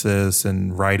finances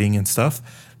and writing and stuff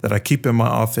that I keep in my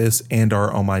office and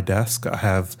are on my desk. I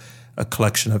have a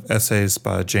collection of essays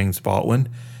by James Baldwin,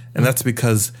 and that's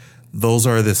because those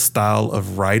are the style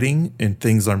of writing and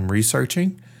things I'm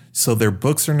researching. So their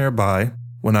books are nearby.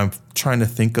 When I'm trying to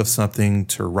think of something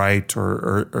to write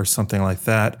or something like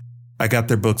that, I got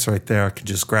their books right there. I can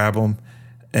just grab them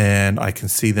and I can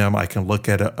see them. I can look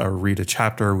at it or read a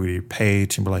chapter, read a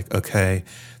page, and be like, okay,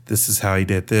 this is how he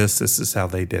did this. This is how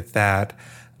they did that.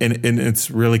 And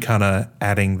it's really kind of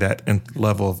adding that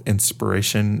level of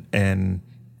inspiration and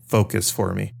focus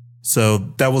for me.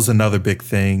 So that was another big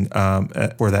thing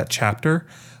for that chapter,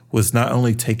 was not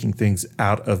only taking things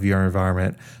out of your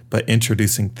environment, but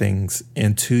introducing things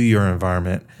into your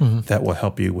environment that will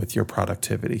help you with your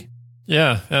productivity.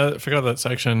 Yeah, I forgot that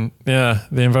section. Yeah,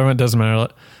 the environment does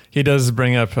matter. He does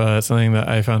bring up something that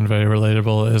I found very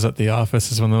relatable, is that the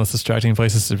office is one of the most distracting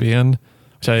places to be in,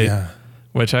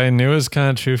 which I knew was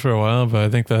kind of true for a while, but I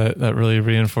think that really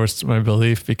reinforced my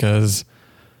belief, because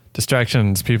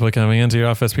distractions, people coming into your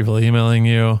office, people emailing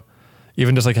you,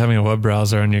 even just like having a web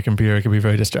browser on your computer can be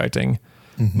very distracting.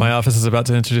 My office is about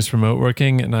to introduce remote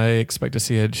working, and I expect to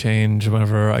see a change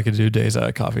whenever I could do days at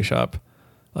a coffee shop,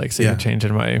 like see a change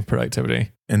in my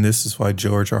productivity. And this is why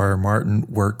George R. R. Martin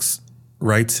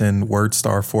writes in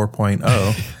WordStar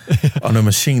 4.0 on a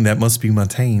machine that must be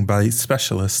maintained by a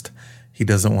specialist. He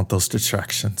doesn't want those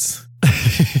distractions.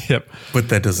 Yep. But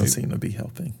that doesn't seem to be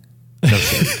helping. No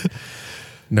shade.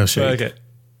 No shade. Okay.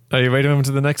 Are you ready to move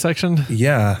to the next section?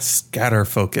 Yeah, scatter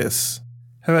focus.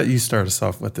 How about you start us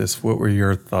off with this? What were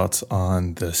your thoughts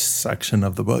on this section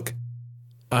of the book?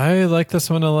 I like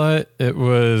this one a lot. It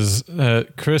was,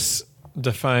 Chris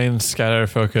defined scatter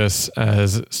focus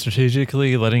as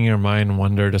strategically letting your mind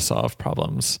wander to solve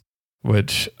problems,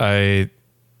 which I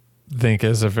think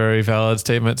is a very valid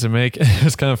statement to make.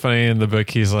 It's kind of funny in the book.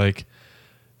 He's like,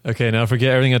 okay, now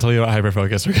forget everything I told you about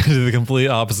hyperfocus. We're going to do the complete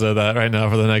opposite of that right now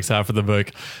for the next half of the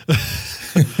book.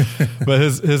 But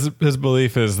his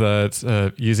belief is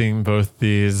that using both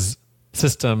these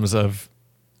systems of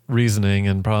reasoning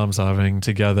and problem solving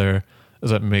together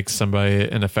is what makes somebody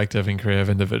an effective and creative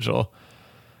individual.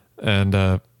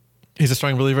 And he's a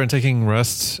strong believer in taking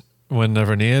rests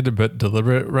whenever needed, but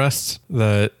deliberate rests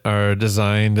that are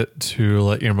designed to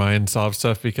let your mind solve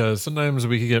stuff, because sometimes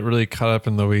we could get really caught up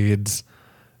in the weeds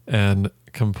and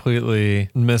completely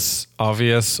miss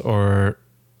obvious or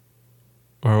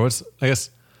what's, I guess,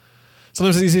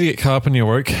 sometimes it's easy to get caught up in your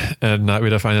work and not be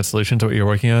able to find a solution to what you're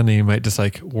working on. And you might just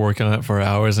like work on it for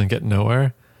hours and get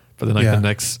nowhere. But then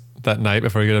that night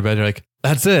before you go to bed, you're like,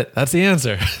 that's it. That's the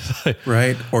answer.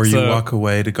 Right. Or you walk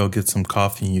away to go get some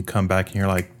coffee and you come back and you're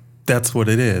like, that's what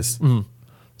it is.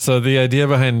 So the idea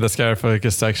behind the scatter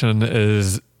focus section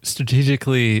is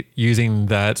strategically using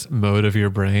that mode of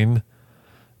your brain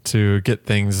to get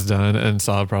things done and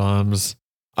solve problems.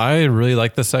 I really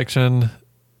like this section.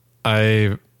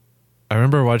 I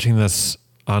remember watching this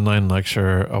online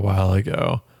lecture a while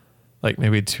ago, like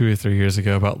maybe 2 or 3 years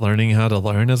ago, about learning how to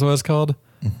learn is what it's called.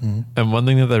 Mm-hmm. And one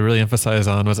thing that they really emphasized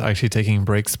on was actually taking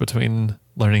breaks between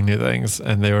learning new things.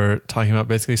 And they were talking about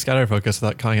basically scatter focus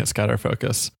without calling it scatter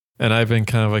focus. And I've been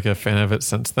kind of like a fan of it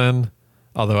since then,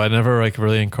 although I never like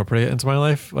really incorporate it into my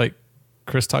life like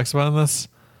Chris talks about in this.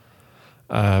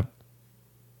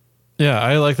 Yeah,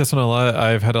 I like this one a lot.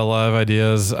 I've had a lot of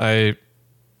ideas.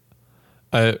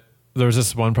 There was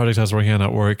this one project I was working on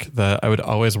at work that I would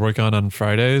always work on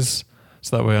Fridays.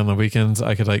 So that way on the weekends,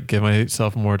 I could like give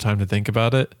myself more time to think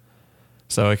about it.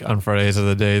 So like on Fridays are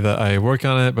the day that I work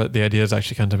on it, but the ideas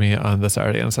actually come to me on the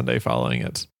Saturday and Sunday following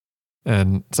it.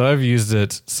 And so I've used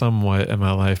it somewhat in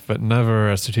my life, but never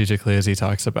as strategically as he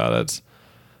talks about it.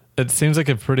 It seems like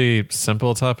a pretty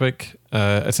simple topic.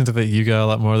 It seems like that you got a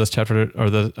lot more of this chapter or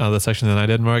the section than I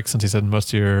did, Mark, since you said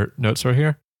most of your notes were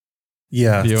here.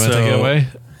 Yeah. Do you want to take it away?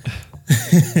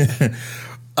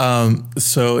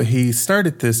 So he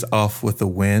started this off with a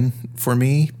win for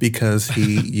me because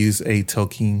he used a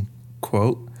Tolkien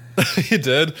quote. He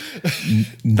did.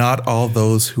 Not all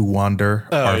those who wander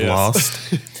are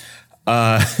lost.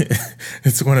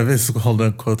 It's one of his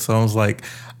well-known quotes. So I was like,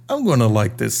 I'm going to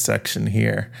like this section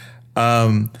here.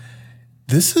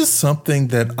 This is something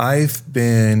that I've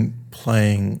been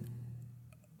playing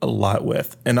a lot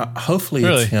with, and hopefully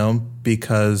Really? It's him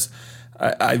because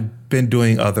I've been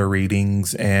doing other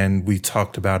readings, and we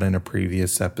talked about in a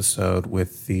previous episode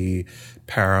with the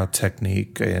para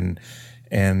technique, and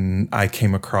I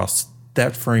came across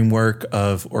that framework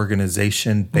of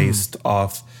organization based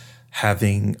off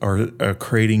having or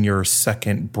creating your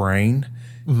second brain,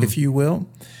 if you will,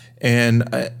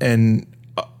 and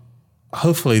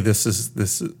hopefully this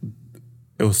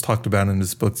it was talked about in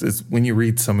his books. Is when you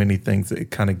read so many things, it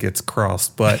kind of gets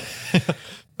crossed, but.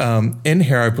 In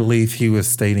here, I believe he was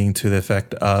stating to the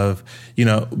effect of,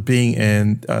 being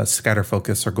in scatter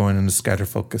focus or going into scatter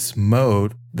focus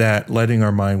mode, that letting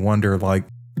our mind wander, like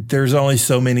there's only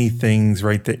so many things,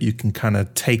 right, that you can kind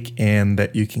of take in,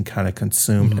 that you can kind of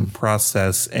consume and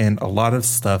process. And a lot of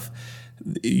stuff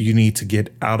you need to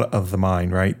get out of the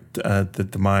mind, right?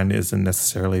 That the mind isn't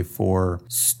necessarily for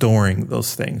storing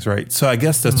those things, right? So I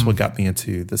guess that's what got me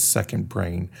into the second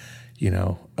brain,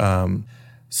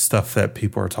 stuff that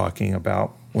people are talking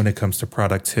about when it comes to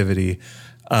productivity,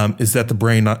 is that the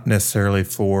brain not necessarily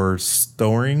for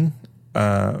storing,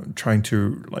 trying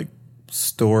to like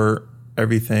store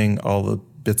everything, all the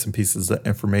bits and pieces of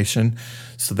information,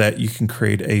 so that you can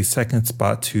create a second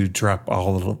spot to drop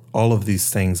all of these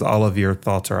things, all of your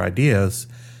thoughts or ideas,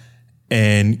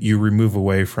 and you remove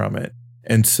away from it.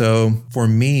 And so for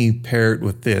me, paired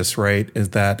with this, right,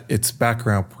 is that it's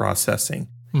background processing.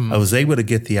 I was able to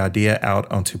get the idea out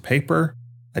onto paper.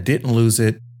 I didn't lose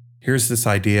it. Here's this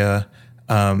idea.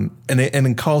 And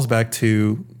it calls back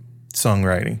to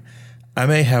songwriting. I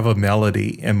may have a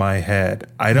melody in my head.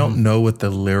 I don't know what the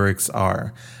lyrics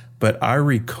are, but I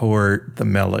record the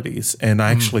melodies. And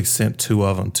I actually sent 2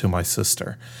 of them to my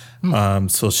sister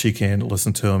so she can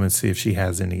listen to them and see if she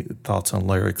has any thoughts on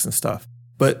lyrics and stuff.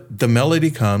 But the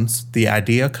melody comes, the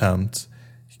idea comes.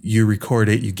 You record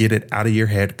it, you get it out of your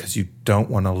head because you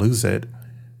don't want to lose it,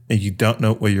 and you don't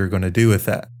know what you're going to do with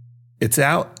that. It's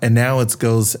out, and now it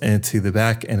goes into the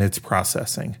back, and it's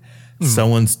processing.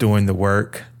 Someone's doing the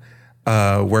work,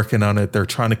 working on it. They're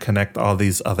trying to connect all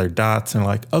these other dots, and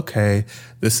like, okay,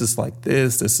 this is like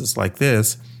this is like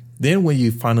this. Then when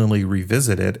you finally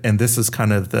revisit it, and this is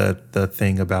kind of the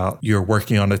thing about you're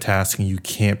working on a task and you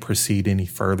can't proceed any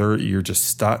further, you're just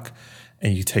stuck,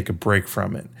 and you take a break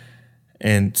from it.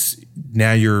 And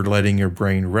now you're letting your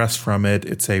brain rest from it.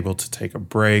 It's able to take a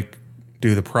break,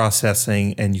 do the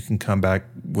processing, and you can come back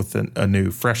with a new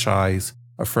fresh eyes,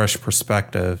 a fresh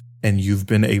perspective. And you've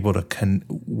been able to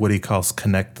what he calls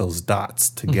connect those dots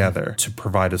together to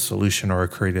provide a solution or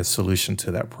create a solution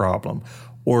to that problem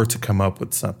or to come up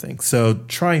with something. So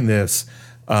trying this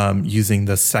using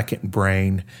the second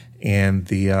brain and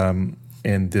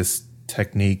this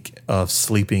technique of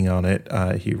sleeping on it.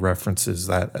 He references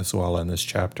that as well in this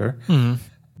chapter.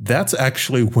 That's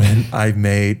actually when I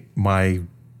made my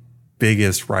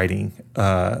biggest writing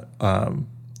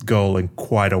goal in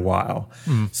quite a while.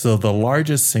 So the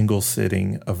largest single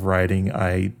sitting of writing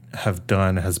I have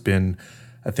done has been,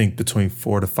 I think, between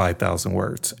 4,000 to 5,000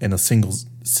 words in a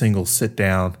single sit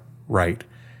down, write,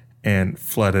 and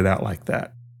flood it out like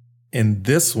that. In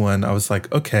this one, I was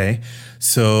like, okay,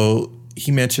 so he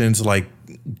mentions like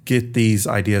get these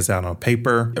ideas out on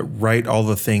paper, write all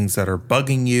the things that are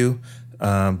bugging you,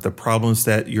 the problems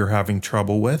that you're having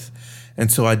trouble with,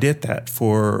 And so I did that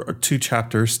for 2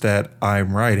 chapters that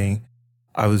I'm writing.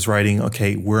 I was writing,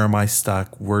 okay, where am I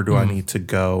stuck? Where do I need to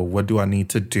go? What do I need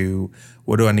to do?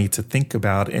 What do I need to think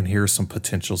about? And here's some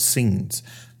potential scenes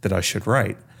that I should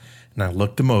write. And I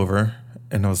looked them over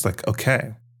and I was like,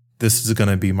 okay, this is going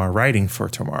to be my writing for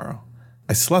tomorrow.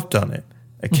 I slept on it.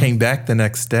 I came back the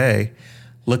next day,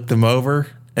 looked them over,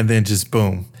 and then just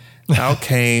boom. Out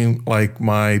came like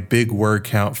my big word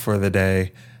count for the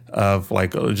day of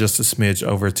like just a smidge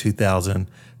over 2,000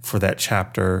 for that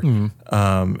chapter,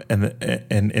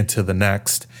 and into the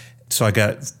next. So I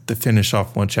got to finish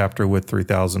off one chapter with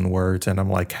 3,000 words, and I'm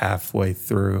like halfway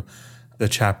through the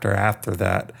chapter after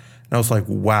that. And I was like,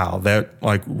 wow, that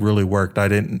like really worked. I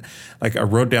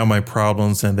wrote down my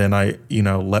problems, and then I,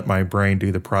 let my brain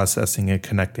do the processing and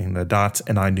connecting the dots,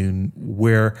 and I knew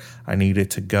where I needed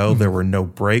to go. There were no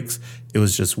breaks. It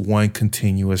was just one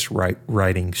continuous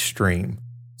writing stream.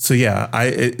 So yeah,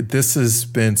 this has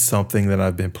been something that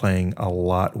I've been playing a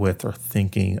lot with or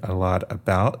thinking a lot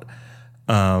about,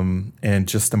 and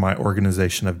just in my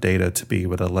organization of data to be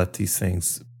able to let these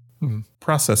things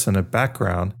process in the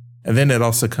background. And then it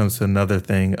also comes to another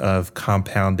thing of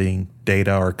compounding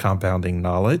data or compounding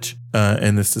knowledge.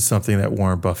 And this is something that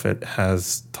Warren Buffett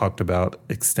has talked about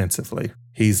extensively.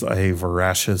 He's a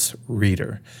voracious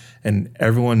reader. And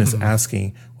everyone is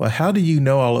asking, well, how do you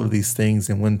know all of these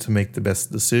things and when to make the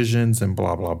best decisions and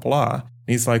blah, blah, blah? And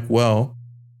he's like, well,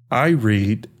 I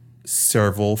read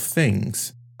several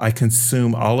things. I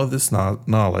consume all of this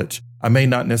knowledge. I may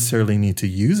not necessarily need to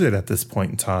use it at this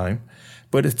point in time,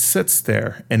 but it sits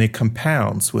there and it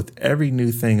compounds with every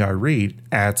new thing I read,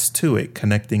 adds to it,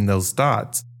 connecting those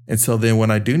dots. And so then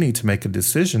when I do need to make a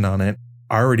decision on it,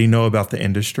 I already know about the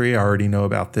industry. I already know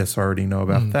about this. I already know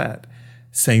about that.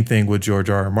 Same thing with George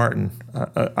R.R. Martin.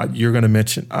 You're going to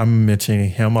mention, I'm mentioning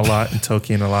him a lot and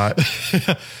Tolkien a lot.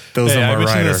 Those are my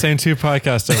writers. I'm the same 2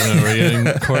 podcasts over and over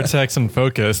again, Cortex and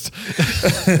Focused.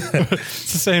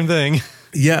 It's the same thing.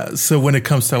 Yeah. So when it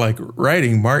comes to like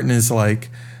writing, Martin is like,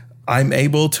 I'm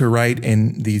able to write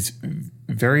in these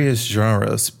various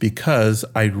genres because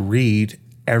I read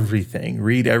everything.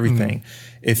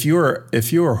 If you're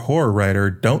a horror writer,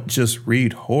 don't just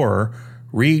read horror,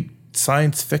 read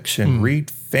science fiction, read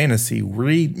fantasy,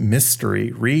 read mystery,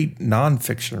 read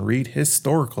nonfiction, read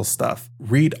historical stuff,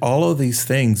 read all of these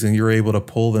things, and you're able to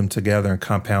pull them together and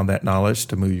compound that knowledge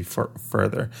to move you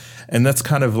further. And that's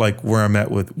kind of like where I'm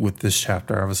at with this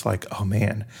chapter. I was like, oh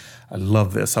man, I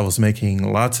love this. I was making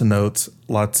lots of notes,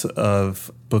 lots of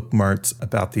bookmarks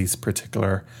about these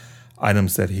particular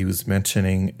items that he was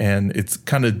mentioning. And it's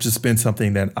kind of just been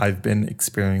something that I've been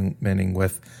experimenting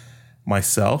with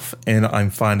myself, and I'm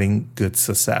finding good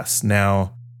success.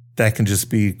 Now, that can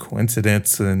just be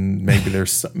coincidence, and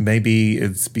maybe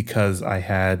it's because I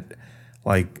had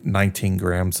like 19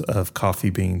 grams of coffee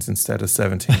beans instead of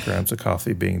 17 grams of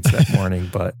coffee beans that morning,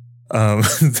 but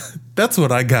that's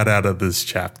what I got out of this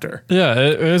chapter. Yeah,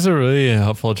 it was a really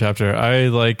helpful chapter. I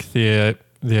like the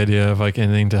idea of like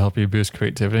anything to help you boost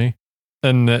creativity.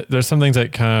 And there's some things there's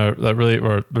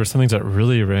some things that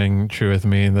really rang true with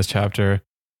me in this chapter.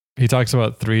 He talks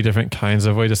about 3 different kinds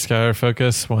of way to scatter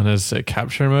focus. One is a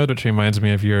capture mode, which reminds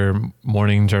me of your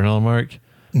morning journal, Mark.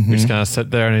 You just kind of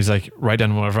sit there and he's like, write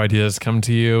down whatever ideas come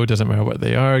to you. It doesn't matter what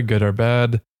they are, good or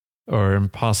bad, or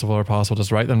impossible or possible.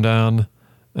 Just write them down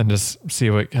and just see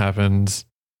what happens.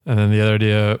 And then the other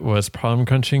idea was problem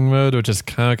crunching mode, which is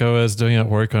kind of like I was doing at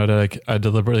work. I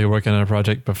deliberately work on a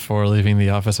project before leaving the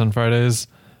office on Fridays.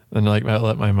 And like I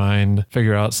let my mind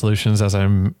figure out solutions as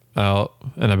I'm out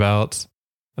and about.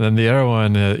 And then the other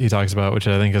one he talks about, which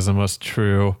I think is the most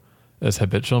true, is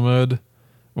habitual mode,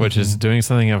 which is doing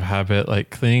something of habit, like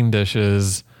cleaning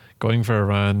dishes, going for a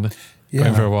run,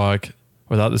 going for a walk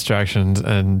without distractions,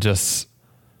 and just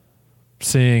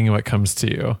seeing what comes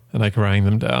to you and like writing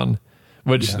them down.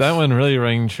 Which that one really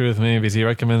rang true with me because he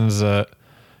recommends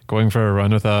going for a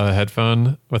run without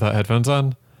headphones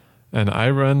on. And I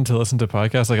run to listen to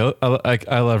podcasts. Like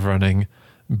I love running,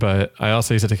 but I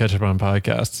also use it to catch up on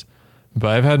podcasts.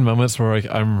 But I've had moments where like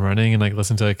I'm running and like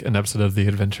listen to like an episode of The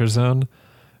Adventure Zone,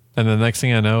 and the next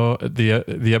thing I know, the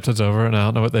episode's over and I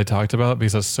don't know what they talked about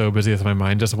because I was so busy with my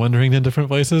mind just wandering in different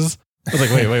places. I was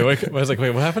like, wait. I was like,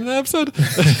 wait, what happened in the episode?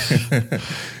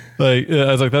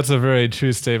 I was like, that's a very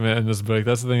true statement in this book.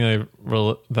 That's the thing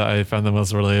that I found the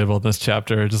most relatable in this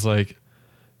chapter. Just like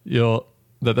that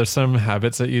there's some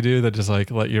habits that you do that just like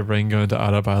let your brain go into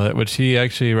autopilot, which he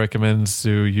actually recommends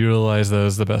to utilize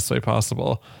those the best way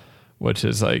possible. Which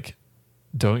is like,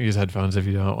 don't use headphones if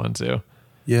you don't want to.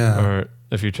 Yeah. Or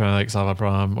if you're trying to like solve a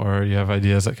problem or you have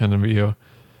ideas that come to you.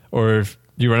 Or if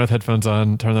you run with headphones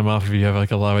on, turn them off if you have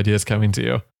like a lot of ideas coming to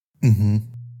you.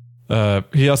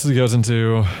 Mm-hmm. He also goes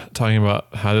into talking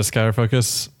about how to scatter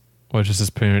focus, which is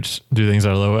just pretty much do things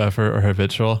that are low effort or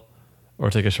habitual, or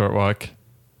take a short walk,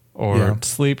 or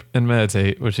sleep and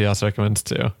meditate, which he also recommends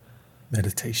too.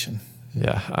 Meditation.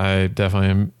 Yeah, I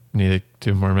definitely need to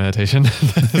do more meditation.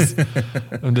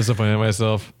 I'm disappointed in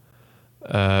myself.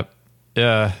 I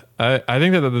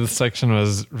think that this section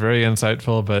was very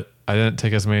insightful, but I didn't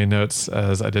take as many notes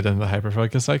as I did in the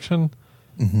hyperfocus section,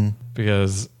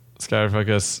 because scatter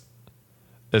focus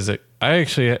I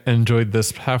actually enjoyed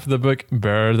this half of the book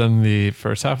better than the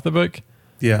first half of the book.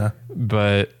 Yeah.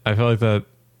 But I feel like that,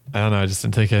 I don't know, I just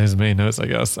didn't take as many notes, I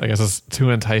guess. I was too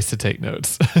enticed to take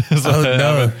notes.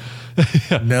 No.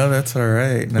 No, that's all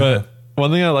right. No. But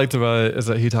one thing I liked about it is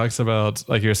that he talks about,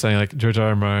 like you were saying, like George R.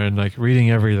 R. Martin, like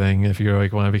reading everything if you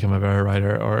like want to become a better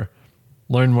writer, or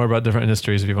learn more about different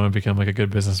industries if you want to become like a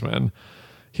good businessman.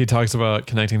 He talks about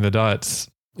connecting the dots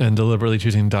and deliberately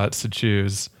choosing dots to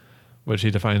choose, which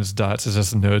he defines dots as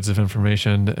just nodes of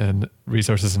information and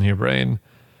resources in your brain.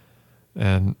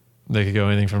 And they could go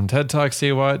anything from TED Talks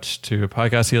you watch, to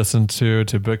podcasts you listen to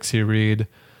books you read,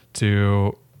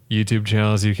 to YouTube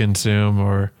channels you consume,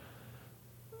 or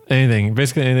anything,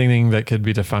 basically anything that could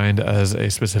be defined as a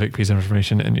specific piece of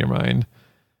information in your mind.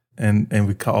 And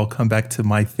we all come back to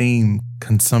my theme,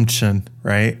 consumption,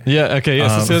 right? Yeah. Okay.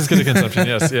 Yes. Let's get to consumption.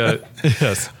 Yes. Yeah.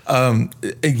 Yes.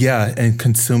 Yeah. And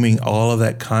consuming all of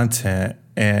that content.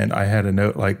 And I had a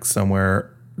note like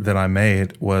somewhere that I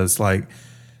made was like,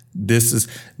 this is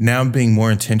now I'm being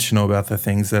more intentional about the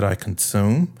things that I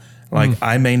consume. Like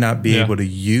I may not be able to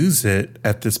use it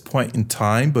at this point in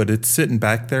time, but it's sitting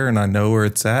back there and I know where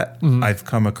it's at. I've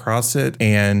come across it.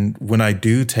 And when I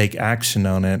do take action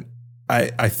on it,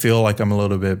 I feel like I'm a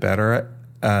little bit better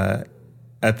at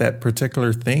that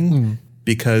particular thing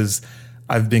because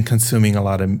I've been consuming a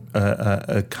lot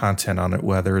of content on it,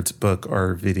 whether it's book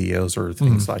or videos or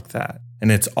things like that. And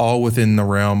it's all within the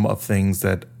realm of things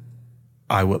that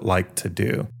I would like to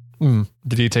do.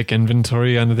 Did you take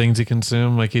inventory on the things you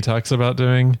consume like he talks about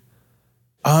doing?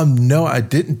 No, I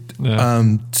didn't.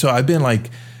 Yeah. So I've been like,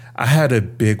 I had a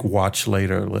big watch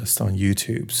later list on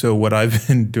YouTube. So what I've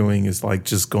been doing is like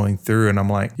just going through and I'm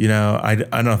like,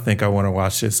 I don't think I want to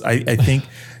watch this. I think,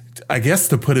 I guess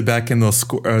to put it back in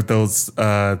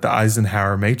the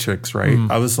Eisenhower Matrix, right?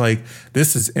 I was like,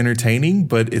 this is entertaining,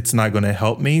 but it's not going to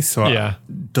help me. So I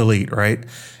delete, right?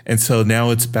 And so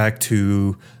now it's back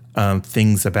to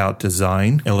things about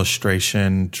design,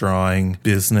 illustration, drawing,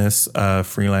 business,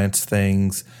 freelance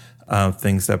things,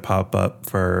 things that pop up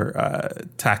for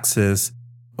taxes.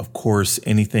 Of course,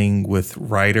 anything with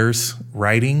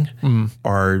writing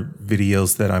are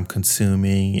videos that I'm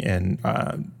consuming, and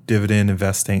dividend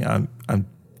investing. I'm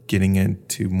getting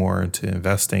more into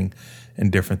investing in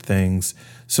different things.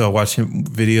 So watching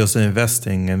videos of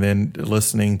investing and then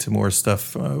listening to more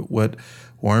stuff, what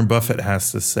Warren Buffett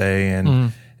has to say,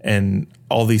 and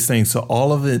all these things. So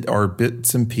all of it are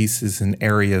bits and pieces and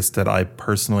areas that I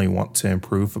personally want to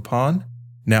improve upon.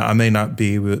 Now, I may not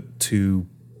be able to,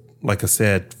 like I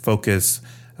said, focus.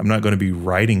 I'm not going to be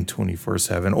writing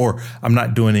 24/7, or I'm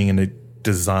not doing any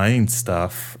design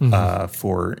stuff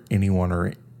for anyone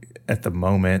or at the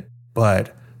moment,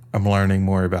 but I'm learning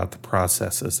more about the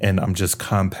processes and I'm just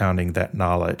compounding that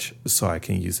knowledge so I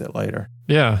can use it later.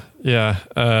 Yeah. Yeah.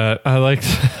 I liked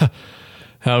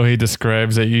how he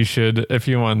describes that you should, if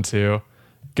you want to,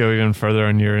 go even further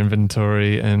on your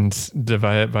inventory and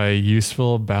divide it by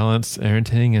useful, balanced,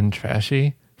 entertaining, and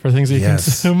trashy for things that you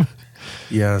consume.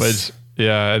 Yes. Which,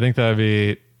 I think that would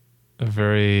be a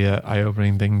very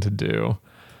eye-opening thing to do.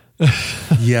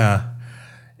 Yeah.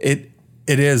 It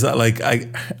is like,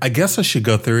 I guess I should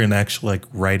go through and actually like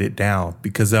write it down,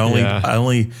 because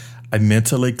I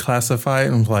mentally classify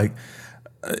it and like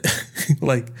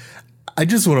I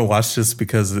just want to watch this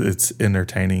because it's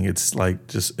entertaining. It's like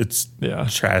it's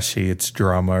trashy. It's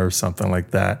drama or something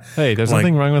like that. Hey, there's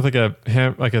nothing wrong with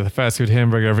like a fast food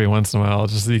hamburger every once in a while.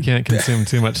 Just you can't consume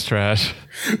too much trash.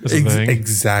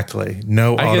 Exactly.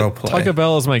 No autoplay. Taco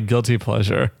Bell is my guilty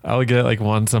pleasure. I'll get it like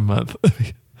once a month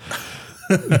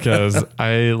because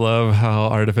I love how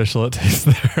artificial it tastes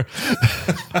there.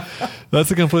 That's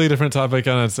a completely different topic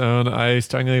on its own. I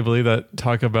strongly believe that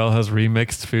Taco Bell has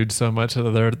remixed food so much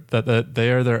that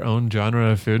they are their own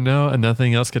genre of food now, and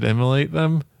nothing else could emulate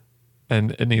them,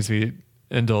 and it needs to be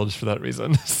indulged for that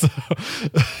reason. So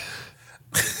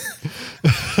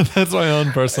that's my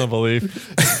own personal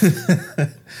belief.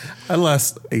 I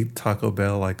last ate Taco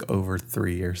Bell like over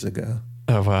 3 years ago.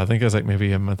 Oh wow, I think it was like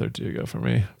maybe a month or two ago for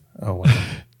me. Oh wow.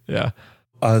 Yeah.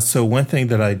 So one thing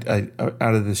that I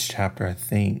out of this chapter, I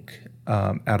think,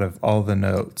 out of all the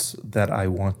notes that I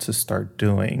want to start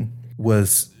doing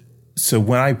was, so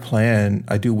when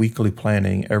I do weekly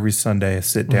planning. Every Sunday I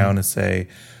sit down and say,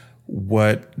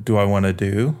 what do I want to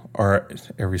do? Or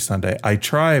every Sunday, I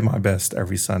try my best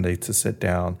every Sunday to sit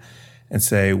down and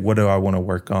say, what do I want to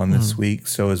work on this week?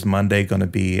 So is Monday going to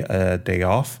be a day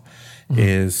off?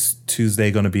 Is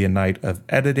Tuesday going to be a night of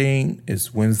editing?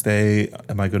 Is Wednesday,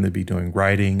 am I going to be doing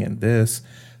writing and this?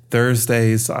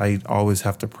 Thursdays, I always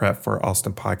have to prep for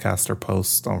Austin Podcaster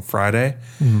posts on Friday.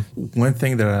 One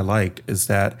thing that I liked is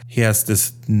that he has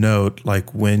this note,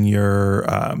 like when you're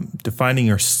defining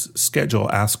your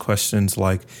schedule, ask questions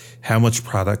like, how much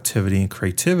productivity and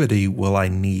creativity will I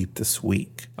need this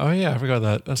week? Oh, yeah, I forgot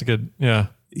that. That's a good, yeah.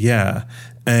 Yeah.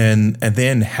 And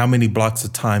then how many blocks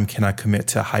of time can I commit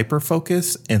to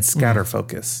hyperfocus and scatter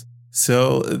focus?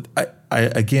 So I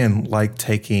again like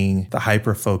taking the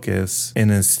hyperfocus,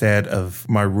 and instead of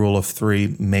my rule of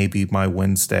 3, maybe my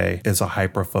Wednesday is a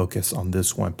hyperfocus on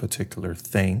this one particular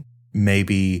thing.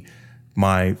 Maybe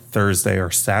my Thursday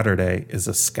or Saturday is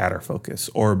a scatter focus,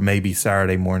 or maybe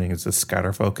Saturday morning is a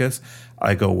scatter focus.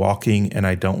 I go walking and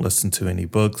I don't listen to any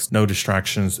books, no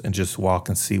distractions, and just walk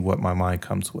and see what my mind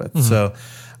comes with. So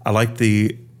I like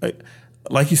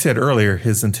like you said earlier,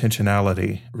 his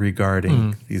intentionality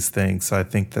regarding these things. So I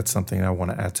think that's something I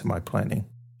want to add to my planning.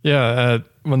 Yeah.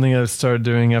 One thing I started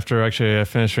doing after actually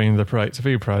finishing the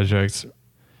productivity project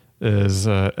is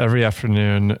every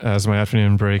afternoon, as my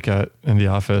afternoon break in the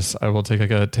office, I will take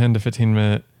like a 10 to 15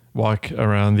 minute walk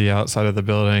around the outside of the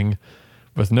building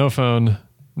with no phone,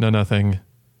 no nothing,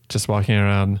 just walking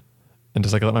around and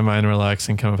just like let my mind relax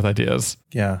and come up with ideas.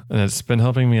 Yeah. And it's been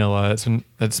helping me a lot.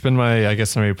 It's been my, I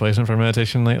guess, my replacement for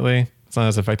meditation lately. It's not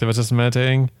as effective as just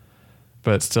meditating,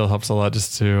 but it still helps a lot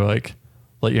just to like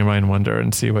let your mind wander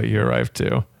and see what you arrive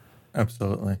to.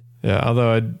 Absolutely. Yeah,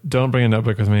 although I don't bring a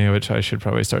notebook with me, which I should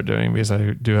probably start doing because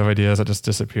I do have ideas that just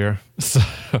disappear. So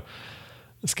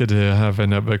it's good to have a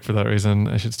notebook for that reason.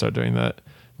 I should start doing that.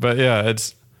 But yeah,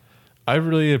 I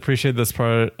really appreciate this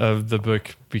part of the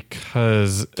book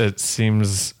because it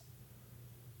seems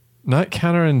not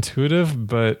counterintuitive,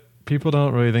 but people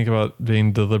don't really think about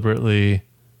being deliberately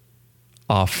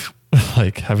off,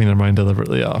 like having their mind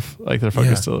deliberately off, like they're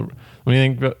focused. When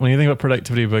you think about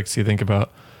productivity books, you think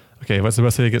about, okay, what's the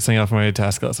best way to get something off my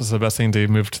task list? What's the best thing to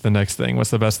move to the next thing? What's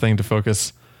the best thing to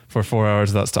focus for 4 hours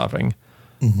without stopping?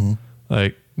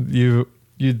 Like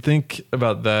you'd think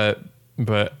about that,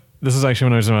 but this is actually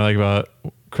one reason I like about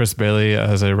Chris Bailey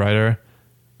as a writer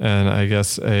and I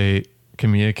guess a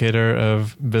communicator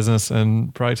of business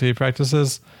and productivity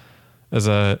practices, is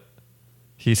that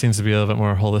he seems to be a little bit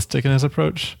more holistic in his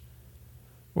approach,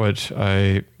 which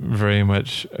I very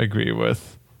much agree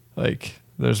with. Like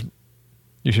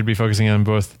you should be focusing on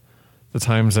both the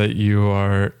times that you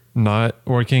are not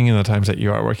working and the times that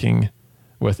you are working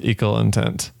with equal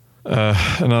intent.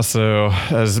 And also,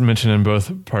 as mentioned in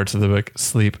both parts of the book,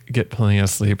 get plenty of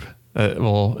sleep. It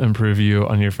will improve you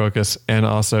on your focus and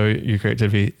also your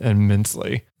creativity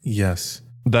immensely. Yes.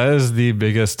 That is the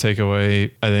biggest takeaway,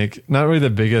 I think. Not really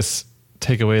the biggest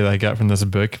takeaway that I got from this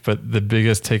book, but the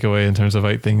biggest takeaway in terms of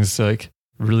like things to like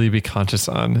really be conscious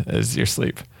on is your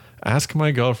sleep. Ask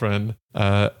my girlfriend.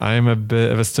 I'm a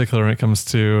bit of a stickler when it comes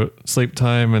to sleep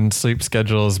time and sleep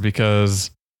schedules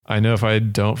because I know if I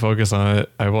don't focus on it,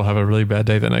 I will have a really bad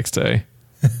day the next day.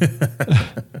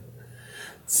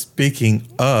 Speaking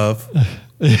of,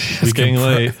 it's getting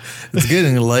late. It's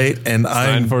getting late, and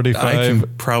I can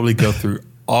probably go through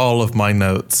all of my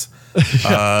notes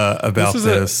about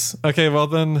this. Okay, well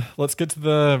then let's get to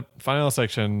the final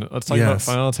section. Let's talk about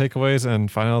final takeaways and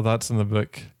final thoughts in the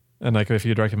book, and like if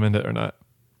you'd recommend it or not.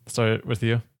 Start with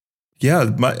you. Yeah,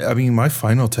 my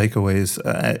final takeaways,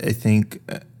 I think,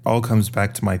 all comes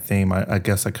back to my theme. I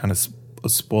guess I kind of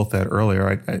spoiled that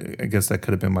earlier. I guess that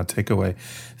could have been my takeaway,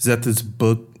 is that this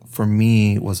book for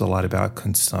me was a lot about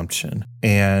consumption.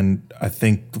 And I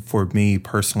think for me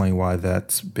personally, why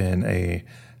that's been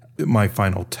my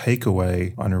final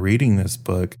takeaway on reading this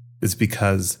book is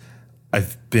because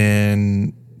I've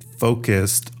been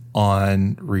focused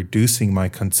on reducing my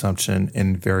consumption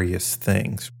in various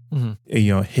things.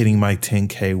 Hitting my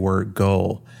 10K word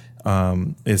goal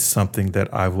is something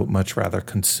that I would much rather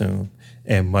consume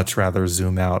and much rather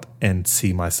zoom out and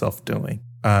see myself doing.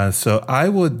 So I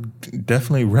would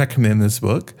definitely recommend this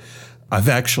book. I've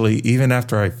actually, even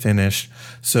after I finished,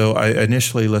 so I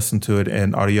initially listened to it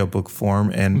in audiobook form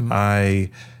and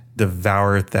I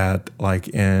devoured that like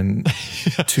in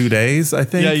 2 days, I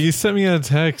think. Yeah, you sent me a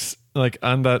text like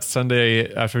on that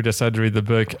Sunday after we decided to read the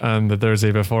book on the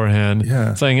Thursday beforehand,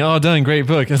 saying, "Oh, done, great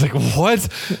book." I was like, "What?"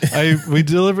 We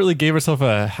deliberately gave ourselves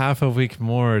a half a week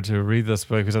more to read this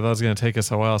book because I thought it was going to take us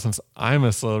a while since I'm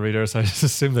a slow reader. So I just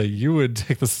assumed that you would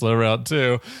take the slow route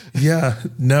too. Yeah,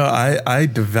 no, I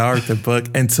devoured the book,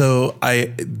 and so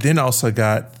I then also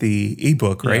got the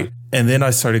ebook, right? And then I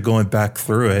started going back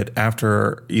through it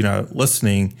after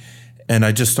listening. And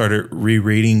I just started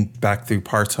rereading back through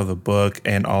parts of the book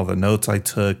and all the notes I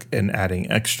took and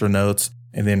adding extra notes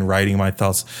and then writing my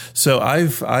thoughts. So I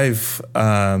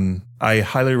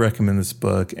highly recommend this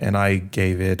book, and I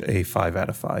gave it a 5 out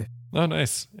of 5. Oh,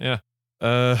 nice. Yeah.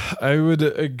 I would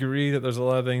agree that there's a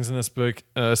lot of things in this book,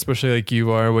 especially like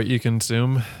what you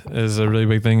consume is a really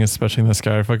big thing, especially in the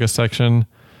Hyperfocus section.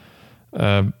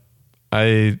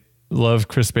 I love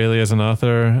Chris Bailey as an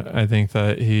author. I think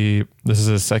that this is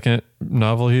his second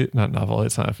novel. It's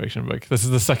not a fiction book. This is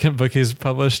the second book he's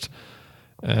published.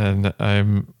 And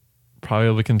I'm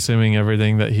probably consuming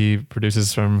everything that he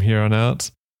produces from here on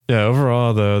out. Yeah,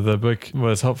 overall though, the book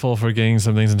was helpful for getting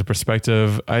some things into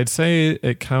perspective. I'd say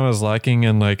it kind of was lacking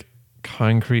in like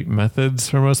concrete methods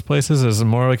for most places. It's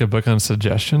more like a book on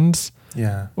suggestions.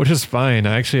 Yeah. Which is fine.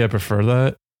 I prefer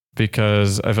that.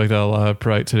 Because I feel like that a lot of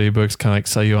productivity books kind of like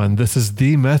sell you on this is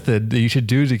the method that you should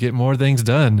do to get more things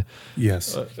done.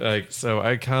 Yes. So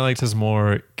I kind of liked his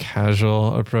more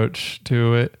casual approach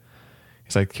to it.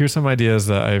 He's like, here's some ideas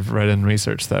that I've read and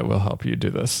researched that will help you do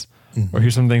this. Mm-hmm. Or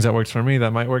here's some things that worked for me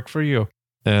that might work for you.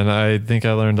 And I think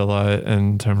I learned a lot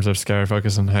in terms of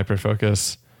Hyperfocus and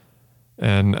Hyperfocus.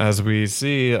 And as we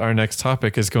see, our next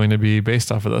topic is going to be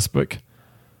based off of this book,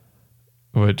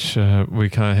 which we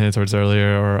kind of hinted towards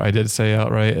earlier, or I did say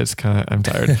outright. I'm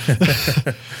tired.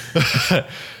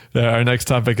 Our next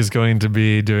topic is going to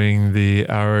be doing the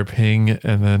hour ping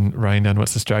and then writing down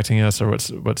what's distracting us or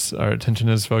what's our attention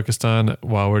is focused on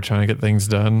while we're trying to get things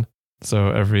done. So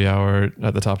every hour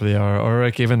at the top of the hour, or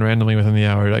like even randomly within the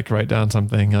hour, like write down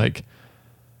something like,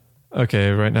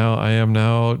 okay, right now I am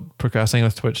now procrastinating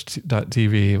with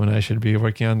Twitch.tv when I should be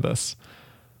working on this.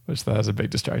 Which that is a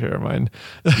big distractor of mine.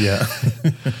 Yeah.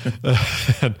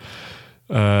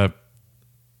 I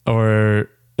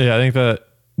think that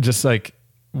just like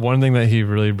one thing that he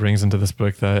really brings into this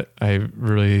book that I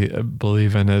really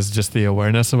believe in is just the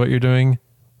awareness of what you're doing,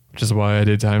 which is why I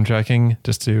did time tracking,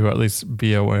 just to at least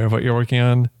be aware of what you're working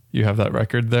on. You have that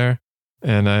record there.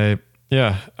 And I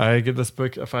give this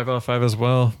book a 5 out of 5 as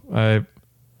well. I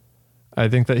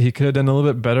think that he could have done a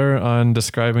little bit better on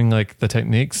describing like the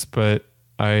techniques, but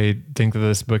I think that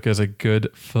this book is a good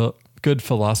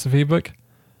philosophy book.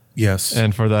 Yes.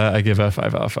 And for that, I give it a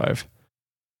 5 out of 5.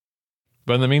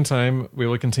 But in the meantime, we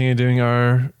will continue doing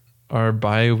our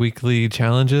bi-weekly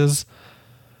challenges,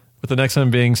 with the next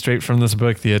one being straight from this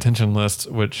book, The Attention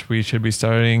List, which we should be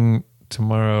starting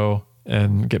tomorrow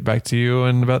and get back to you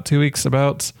in about 2 weeks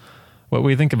about what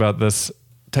we think about this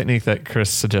technique that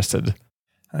Chris suggested.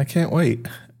 I can't wait.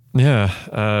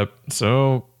 Yeah.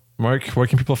 So, Mark, where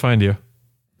can people find you?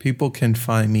 People can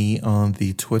find me on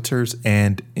the Twitters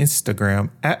and Instagram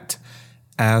at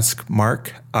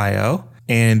AskMarkIO.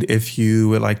 And if you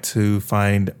would like to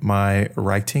find my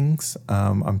writings,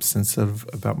 I'm sensitive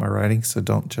about my writing, so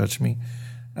don't judge me.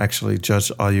 Actually,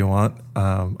 judge all you want.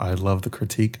 I love the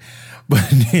critique. But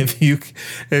if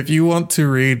you want to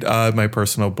read my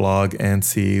personal blog and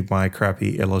see my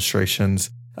crappy illustrations,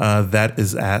 that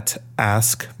is at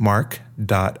askmark.io.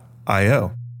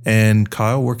 And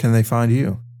Kyle, where can they find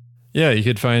you? Yeah, you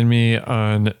could find me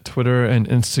on Twitter and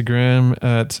Instagram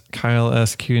at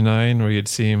KyleSQ9, where you'd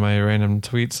see my random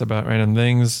tweets about random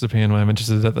things, depending on what I'm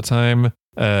interested in at the time.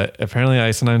 Apparently,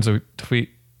 I sometimes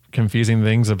tweet confusing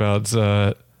things about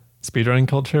speedrun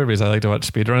culture because I like to watch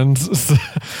speedruns.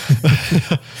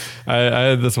 I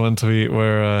had this one tweet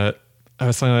where I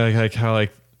was saying like how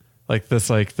this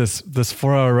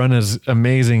 4-hour run is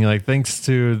amazing. Like thanks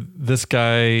to this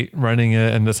guy running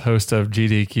it and this host of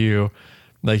GDQ.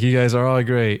 Like, you guys are all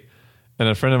great. And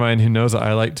a friend of mine who knows that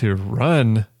I like to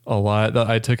run a lot, that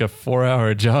I took a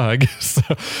 4-hour jog. So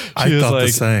I thought the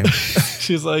same.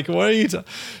 She's like, what are you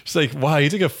she's like, wow, you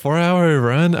took a 4-hour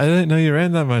run? I didn't know you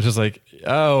ran that much. I was like,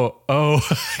 oh,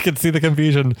 I can see the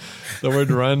confusion. The word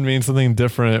run means something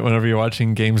different whenever you're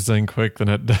watching games done quick than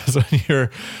it does when you're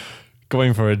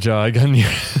going for a jog. And you're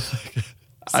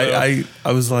I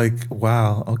was like,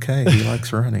 wow, okay, he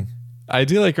likes running. I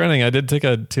do like running. I did take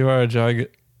a 2-hour jog,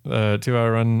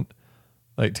 2-hour run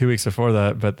like 2 weeks before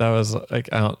that, but that was like,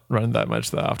 I don't run that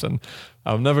much that often.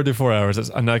 I'll never do 4 hours.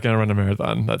 I'm not going to run a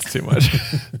marathon. That's too much.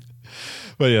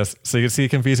 But yes, so you can see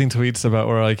confusing tweets about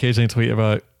where I occasionally tweet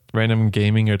about random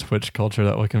gaming or Twitch culture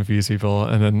that will confuse people.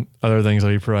 And then other things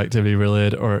will be productivity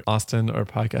related or Austin or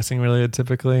podcasting related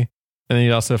typically. And then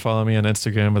you also follow me on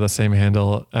Instagram with the same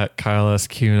handle at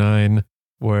KyleSQ9,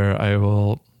 where I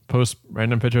will post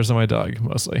random pictures of my dog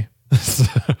mostly,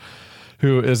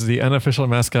 who is the unofficial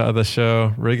mascot of the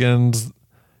show, Riggins.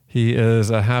 He is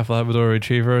a half Labrador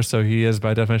retriever, so he is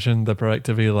by definition the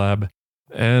productivity lab.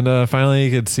 And finally,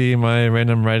 you could see my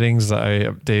random writings that I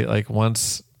update like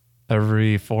once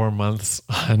every 4 months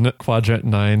on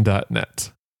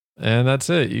quadrant9.net. And that's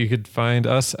it. You could find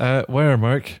us at where,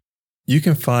 Mark? You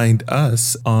can find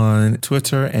us on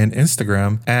Twitter and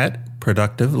Instagram at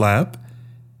Productive Lab.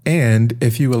 And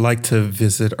if you would like to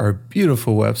visit our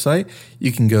beautiful website,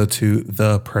 you can go to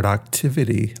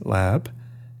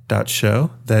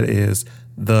theproductivitylab.show. That is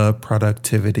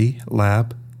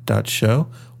theproductivitylab.show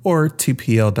or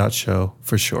TPL.show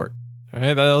for short. All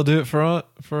right, that'll do it for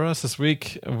us this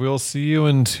week. We'll see you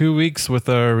in 2 weeks with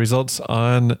our results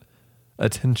on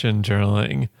attention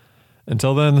journaling.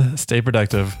 Until then, stay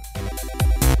productive.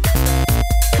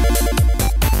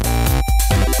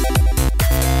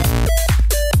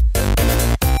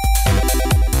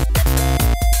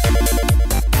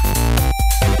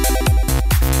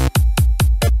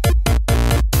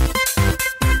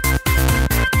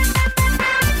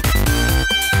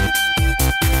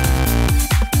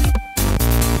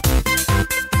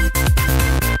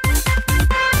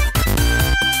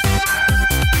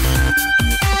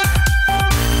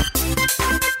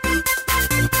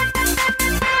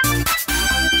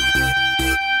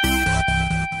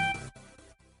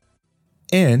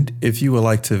 And if you would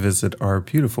like to visit our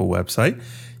beautiful website,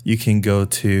 you can go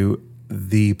to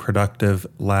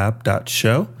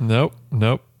theproductivelab.show. Nope.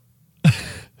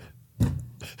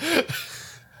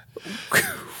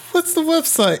 What's the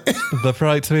website?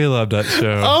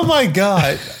 Theproductivitylab.show. Oh my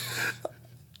God.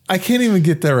 I can't even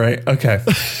get that right. Okay.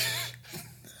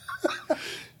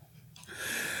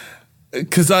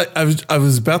 Because I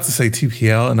was about to say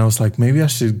TPL and I was like, maybe I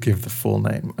should give the full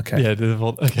name. Okay. Yeah, do the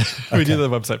full. Okay. We do the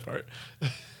website part.